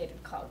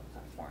sophisticated cloud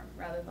platform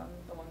rather than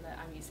the one that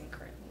I'm using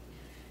currently.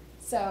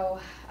 So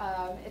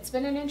it's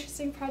been an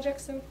interesting project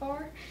so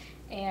far,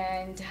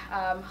 and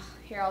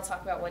here I'll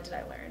talk about what did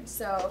I learn.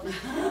 So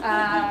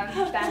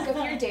back up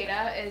your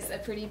data is a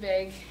pretty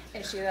big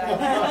issue that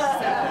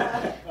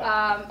I faced.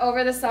 So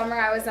over the summer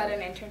I was at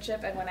an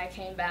internship, and when I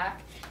came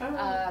back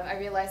I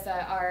realized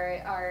that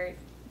our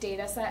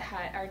data set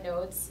our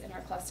nodes in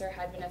our cluster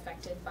had been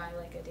affected by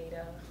like a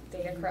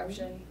data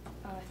corruption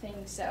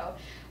thing. So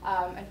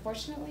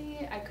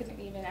unfortunately I couldn't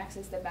even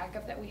access the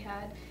backup that we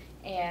had.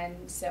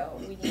 And so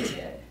we need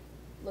to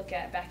look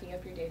at backing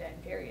up your data in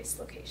various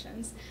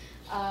locations.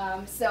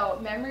 So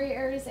memory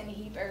errors and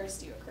heap errors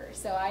do occur.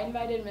 So I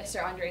invited Mr.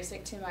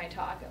 Andrasik to my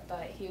talk,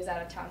 but he was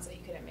out of town, so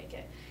he couldn't make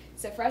it.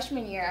 So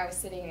freshman year, I was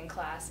sitting in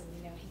class, and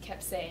he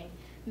kept saying,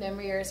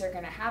 memory errors are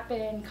going to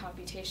happen,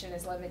 computation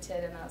is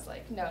limited, and I was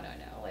like, no,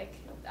 like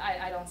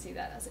I don't see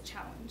that as a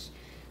challenge.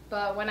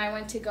 But when I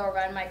went to go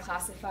run my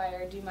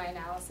classifier, do my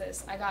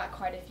analysis, I got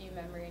quite a few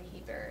memory and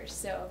heap errors.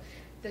 So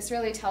this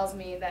really tells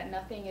me that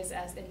nothing is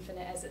as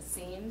infinite as it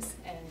seems,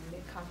 and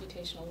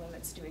computational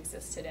limits do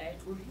exist today.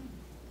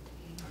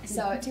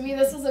 So to me,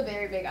 this was a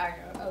very big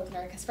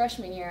eye-opener, because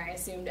freshman year, I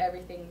assumed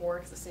everything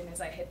works as soon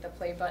as I hit the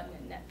play button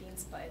in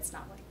NetBeans, but it's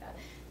not like that.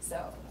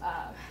 So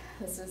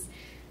this is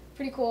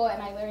pretty cool,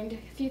 and I learned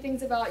a few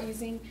things about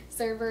using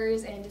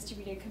servers and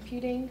distributed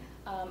computing.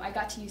 I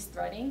got to use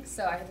threading,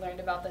 so I had learned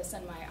about this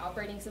in my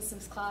operating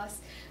systems class,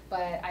 but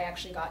I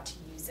actually got to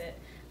use it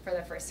for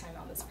the first time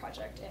on this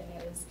project, and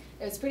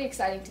it was pretty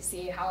exciting to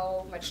see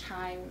how much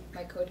time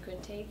my code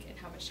could take and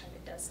how much time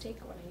it does take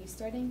when I use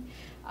threading,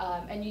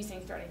 and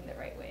using threading the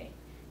right way.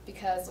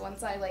 Because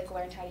once I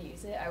learned how to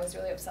use it, I was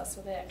really obsessed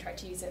with it and tried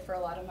to use it for a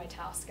lot of my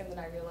tasks, and then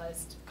I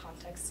realized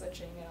context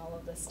switching and all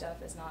of this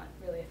stuff is not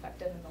really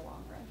effective in the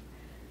long run.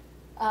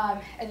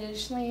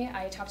 Additionally,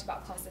 I talked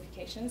about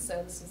classification,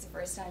 so this was the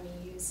first time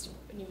we used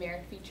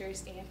numeric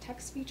features and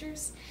text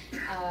features.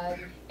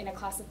 In a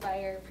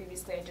classifier,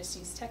 previously I just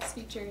used text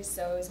features,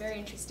 so it was very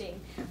interesting,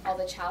 all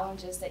the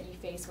challenges that you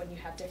face when you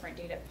have different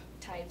data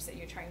types that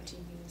you're trying to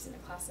use in a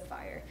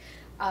classifier.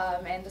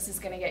 And this is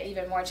going to get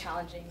even more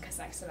challenging because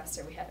next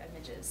semester we have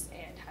images,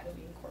 and how do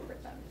we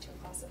incorporate them into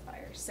a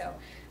classifier. So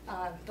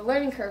the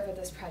learning curve of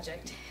this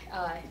project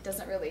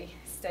doesn't really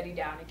steady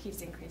down, it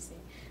keeps increasing.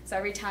 So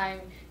every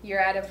time you're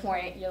at a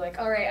point, you're like,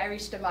 all right, I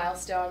reached a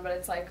milestone, but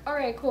it's like, all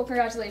right, cool,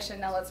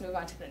 congratulations, now let's move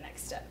on to the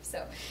next step.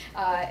 So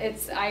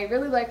I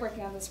really like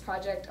working on this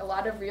project, a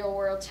lot of real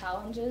world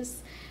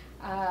challenges,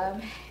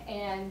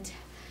 and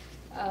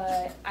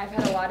I've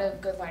had a lot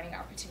of good learning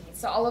opportunities.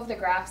 So all of the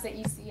graphs that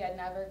you see, I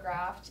never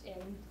graphed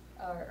in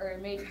or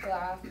made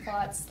graph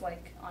plots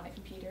like on a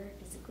computer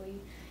physically.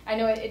 I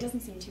know it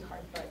doesn't seem too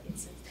hard, but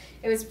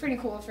it was pretty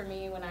cool for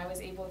me when I was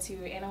able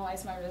to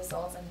analyze my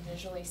results and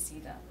visually see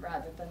them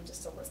rather than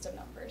just a list of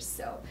numbers.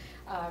 So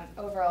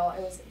overall,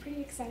 it was a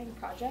pretty exciting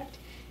project,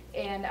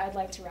 and I'd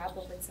like to wrap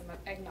up with some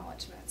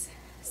acknowledgments.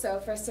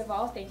 So first of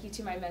all, thank you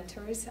to my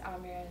mentors,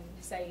 Amir and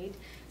Saeed.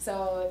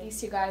 So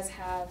these two guys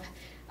have,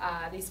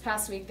 these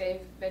past week,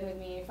 they've been with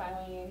me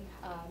following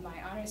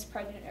my honors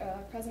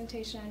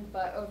presentation,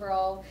 but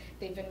overall,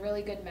 they've been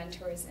really good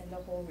mentors in the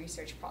whole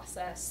research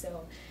process.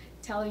 So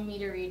telling me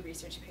to read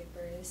research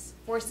papers,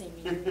 forcing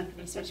me to read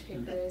research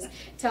papers,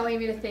 telling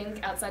me to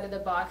think outside of the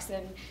box.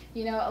 And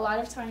you know, a lot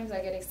of times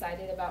I get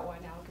excited about one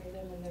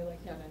algorithm and they're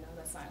like, no,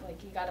 that's not,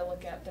 like, you gotta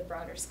look at the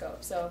broader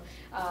scope. So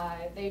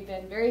they've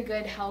been very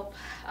good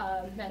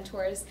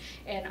mentors,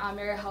 and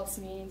Amir helps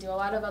me do a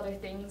lot of other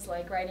things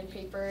like writing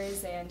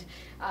papers and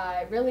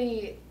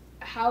really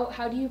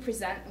how do you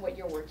present what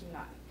you're working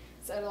on.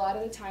 So a lot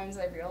of the times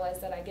I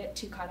realize that I get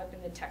too caught up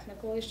in the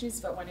technical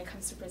issues, but when it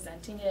comes to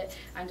presenting it,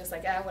 I'm just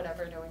like,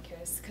 whatever, no one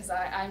cares, because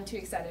I'm too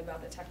excited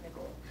about the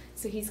technical.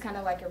 So he's kind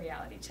of like a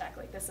reality check,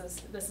 like this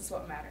is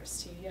what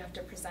matters to you. You have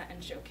to present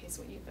and showcase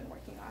what you've been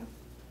working on.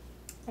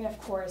 And of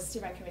course,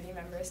 to my committee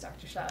members,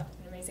 Dr. Shah,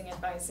 an amazing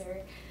advisor.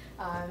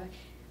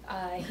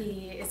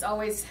 He is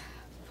always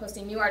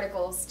posting new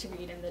articles to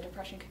read in the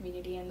depression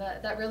community, and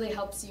that really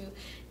helps you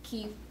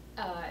keep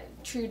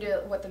true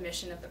to what the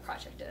mission of the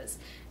project is.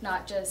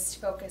 Not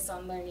just focus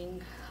on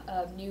learning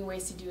new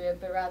ways to do it,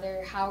 but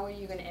rather how are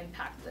you going to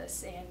impact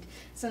this. And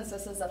since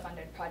this is a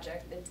funded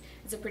project,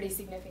 it's a pretty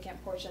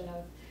significant portion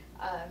of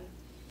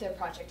the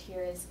project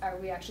here is, are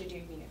we actually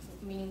doing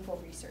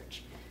meaningful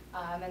research?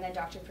 And then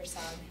Dr.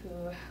 Prasad, who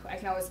I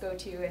can always go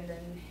to and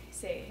then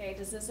say, hey,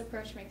 does this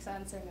approach make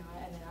sense or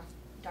not? And then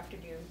Dr.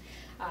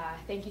 Doon,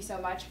 thank you so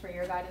much for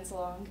your guidance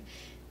along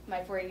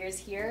my 4 years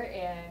here,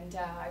 and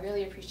I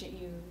really appreciate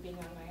you being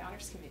on my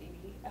honors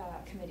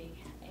committee,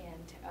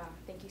 and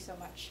thank you so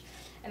much.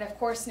 And of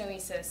course,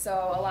 Noesis.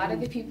 So a lot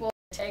of the people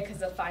today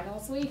because of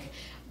finals week,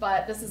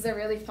 but this is a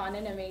really fun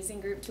and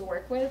amazing group to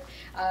work with.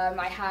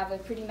 I have a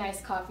pretty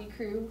nice coffee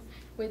crew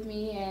with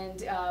me,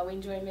 and we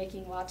enjoy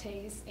making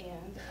lattes,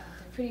 and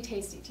they're pretty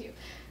tasty too.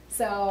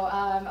 So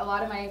a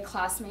lot of my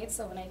classmates,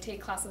 so when I take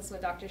classes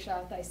with Dr.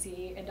 Shah,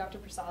 and Dr.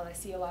 Prasad, I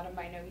see a lot of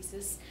my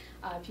Noesis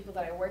people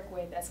that I work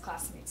with as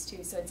classmates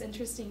too. So it's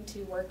interesting to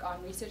work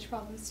on research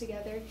problems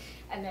together,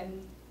 and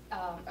then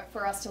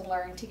for us to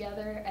learn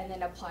together and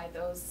then apply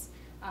those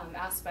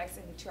aspects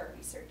into our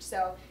research.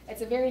 So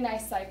it's a very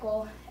nice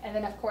cycle. And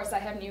then of course I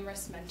have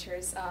numerous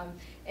mentors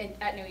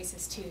at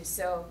Noesis too.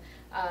 So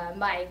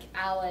Mike,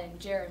 Alan,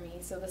 Jeremy,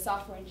 so the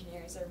software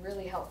engineers are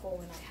really helpful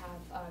when I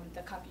have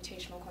the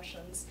computational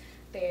questions.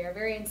 They are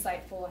very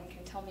insightful and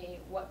can tell me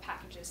what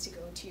packages to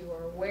go to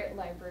or where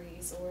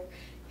libraries, or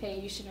hey,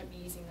 you shouldn't be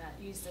using that,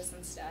 use this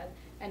instead.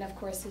 And of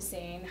course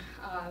Hussein,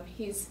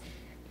 he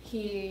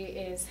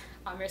is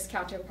Amir's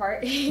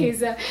counterpart. He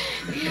is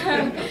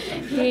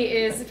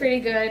pretty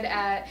good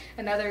at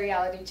another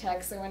reality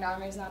check, so when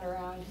Amir's not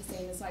around,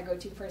 Hussein is my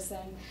go-to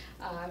person.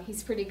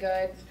 He's pretty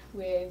good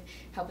with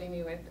helping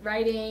me with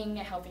writing,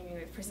 helping me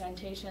with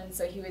presentations,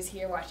 so he was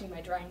here watching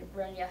my drawing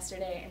run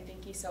yesterday, and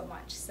thank you so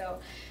much. So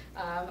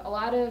a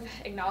lot of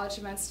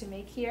acknowledgments to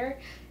make here,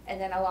 and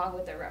then along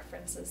with the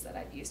references that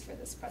I've used for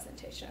this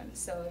presentation.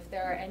 So if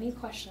there are any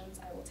questions,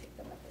 I will take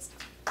them at this time.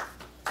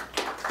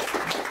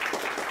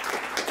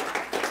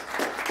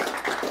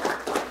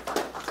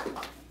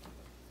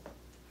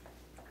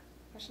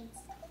 Questions?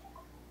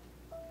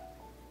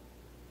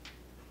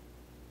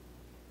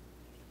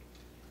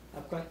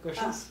 I've got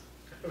questions.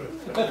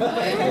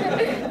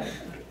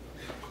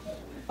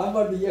 I'm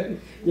not the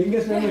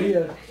youngest member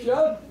here.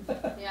 Sure.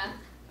 Yeah,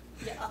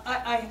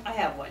 I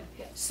have one.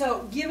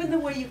 So given the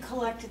way you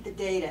collected the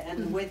data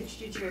and the way that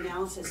you did your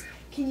analysis,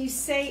 can you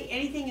say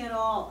anything at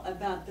all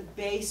about the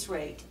base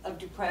rate of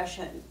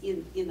depression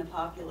in the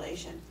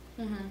population?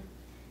 Mm-hmm.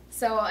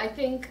 So I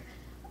think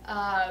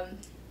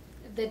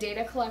the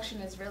data collection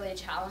is really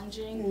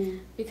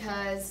challenging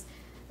because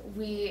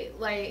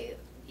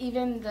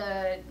even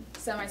the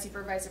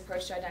semi-supervised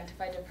approach to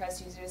identify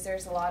depressed users,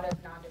 there's a lot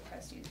of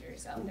non-depressed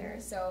users out there.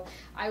 So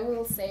I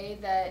will say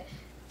that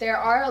there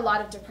are a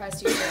lot of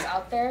depressed users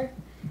out there,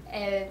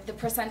 and the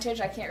percentage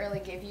I can't really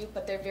give you,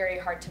 but they're very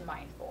hard to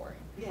mine for.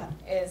 Yeah,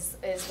 is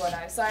what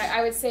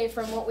I would say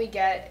from what we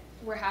get,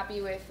 we're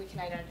happy with if we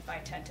can identify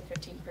 10 to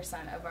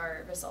 15% of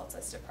our results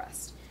as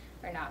depressed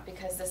or not,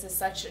 because this is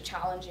such a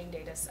challenging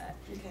data set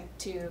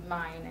to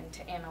mine and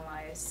to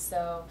analyze.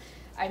 So,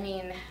 I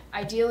mean,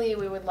 ideally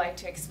we would like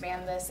to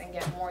expand this and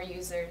get more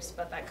users,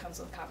 but that comes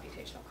with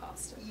computational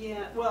cost.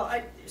 Yeah, well,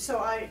 I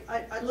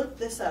looked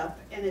this up,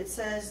 and it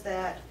says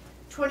that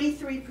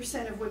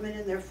 23% of women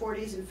in their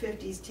 40s and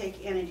 50s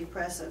take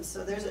antidepressants.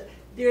 So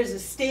there's a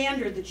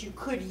standard that you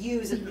could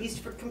use, at least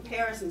for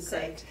comparison's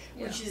sake,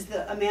 which is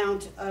the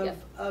amount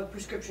of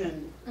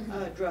prescription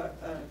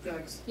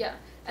drugs. Yeah,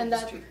 and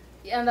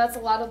And that's a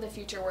lot of the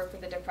future work for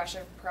the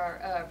depression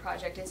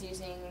project is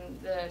using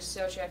the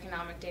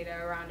socioeconomic data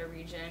around a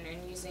region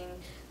and using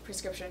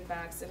prescription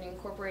facts and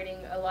incorporating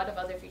a lot of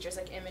other features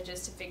like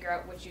images to figure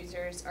out which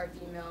users are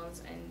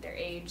females and their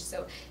age.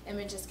 So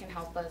images can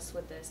help us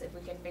with this. If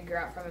we can figure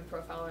out from a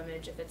profile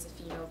image if it's a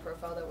female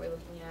profile that we're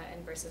looking at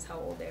and versus how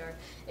old they are,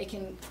 it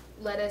can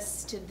lead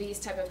us to these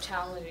type of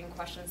challenging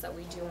questions that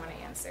we do want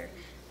to answer,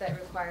 that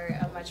require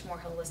a much more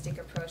holistic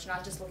approach,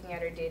 not just looking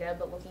at our data,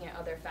 but looking at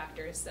other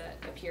factors that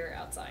appear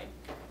outside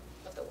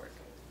of the work.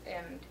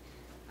 And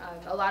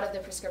a lot of the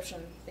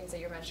prescription things that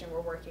you're mentioning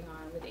we're working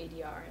on with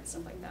ADR and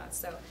stuff like that.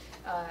 So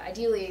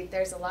ideally,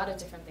 there's a lot of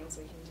different things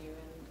we can do,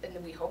 and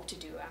that we hope to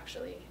do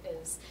actually,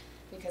 is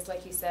because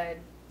like you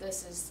said,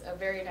 this is a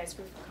very nice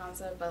proof of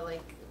concept, but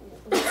like,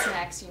 what's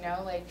next, you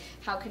know? Like,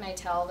 how can I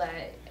tell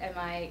that, am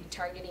I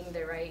targeting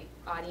the right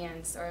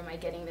audience or am I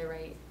getting the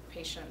right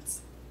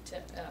patients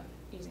to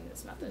using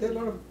this method? There are a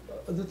lot of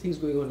other things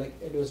going on, like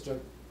adverse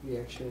drug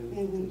reaction,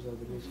 things of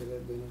the nature that are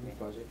going on in the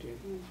project here.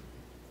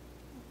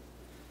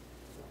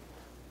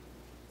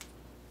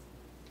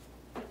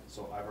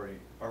 So I've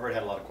already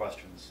had a lot of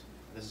questions.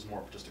 This is more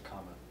of just a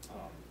comment.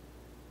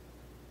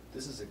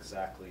 This is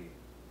exactly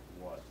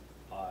what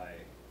I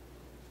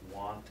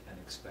want and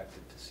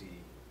expected to see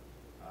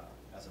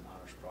as an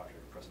honors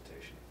project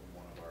presentation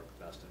from one of our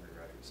best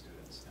undergraduate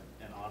students.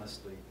 And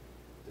honestly,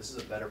 this is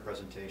a better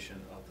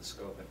presentation of the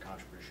scope and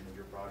contribution of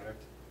your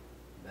project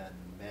than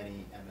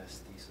many MS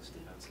thesis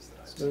defenses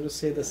that I've seen. I was going to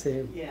say the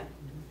same. Yeah.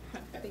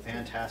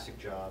 Fantastic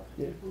job.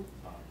 Yeah.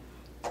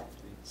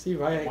 See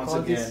why I Once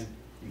call again, this.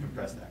 you can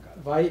press that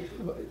button. Why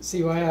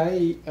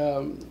I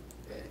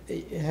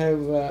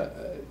have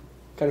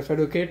kind of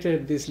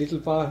advocated this little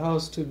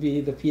powerhouse to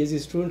be the PhD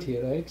student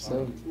here, right?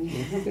 So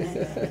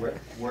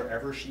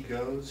Wherever she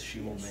goes, she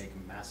will make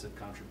massive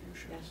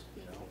contributions. Yes.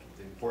 You know,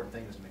 the important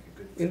thing is to make a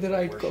good in the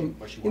right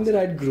in the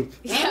right group.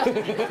 Yeah,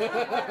 definitely.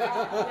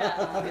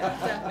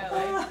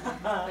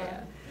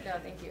 Yeah. No,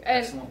 thank you.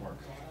 And, excellent work.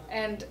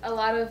 and a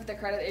lot of the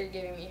credit that you're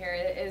giving me here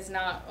is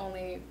not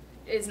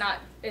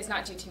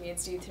due to me.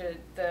 It's due to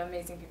the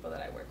amazing people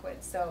that I work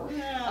with. So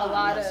a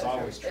lot of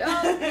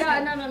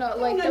no.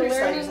 Like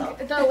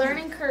the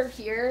learning curve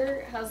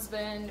here has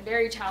been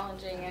very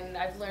challenging, and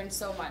I've learned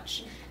so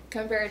much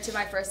compared to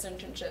my first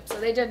internship. So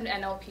they did an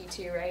NLP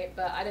too, right?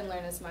 But I didn't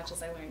learn as much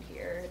as I learned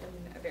here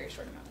in a very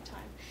short amount of time.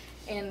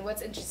 And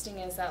what's interesting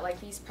is that like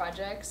these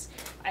projects,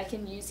 I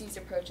can use these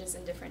approaches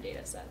in different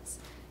data sets.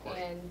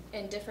 And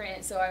in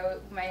different, so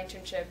my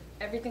internship,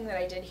 everything that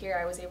I did here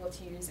I was able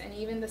to use, and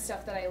even the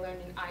stuff that I learned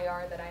in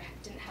IR that I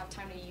didn't have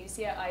time to use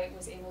yet, I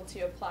was able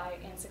to apply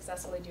and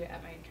successfully do it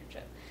at my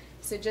internship.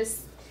 So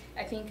just,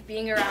 I think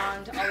being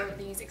around all of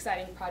these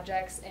exciting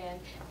projects and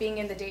being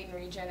in the Dayton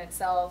region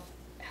itself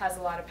has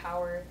a lot of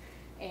power,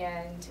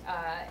 and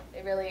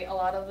it really, a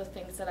lot of the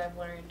things that I've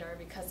learned are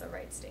because of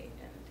Wright State,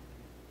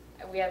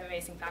 and we have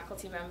amazing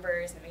faculty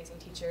members, amazing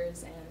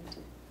teachers, and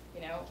you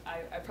know,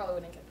 I probably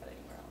wouldn't get that anymore.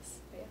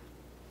 Yeah.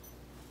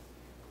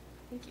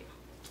 Thank you.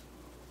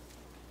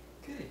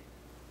 Okay,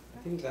 I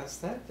think that's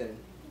that then.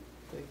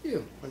 Thank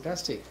you.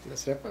 Fantastic.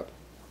 Let's wrap up.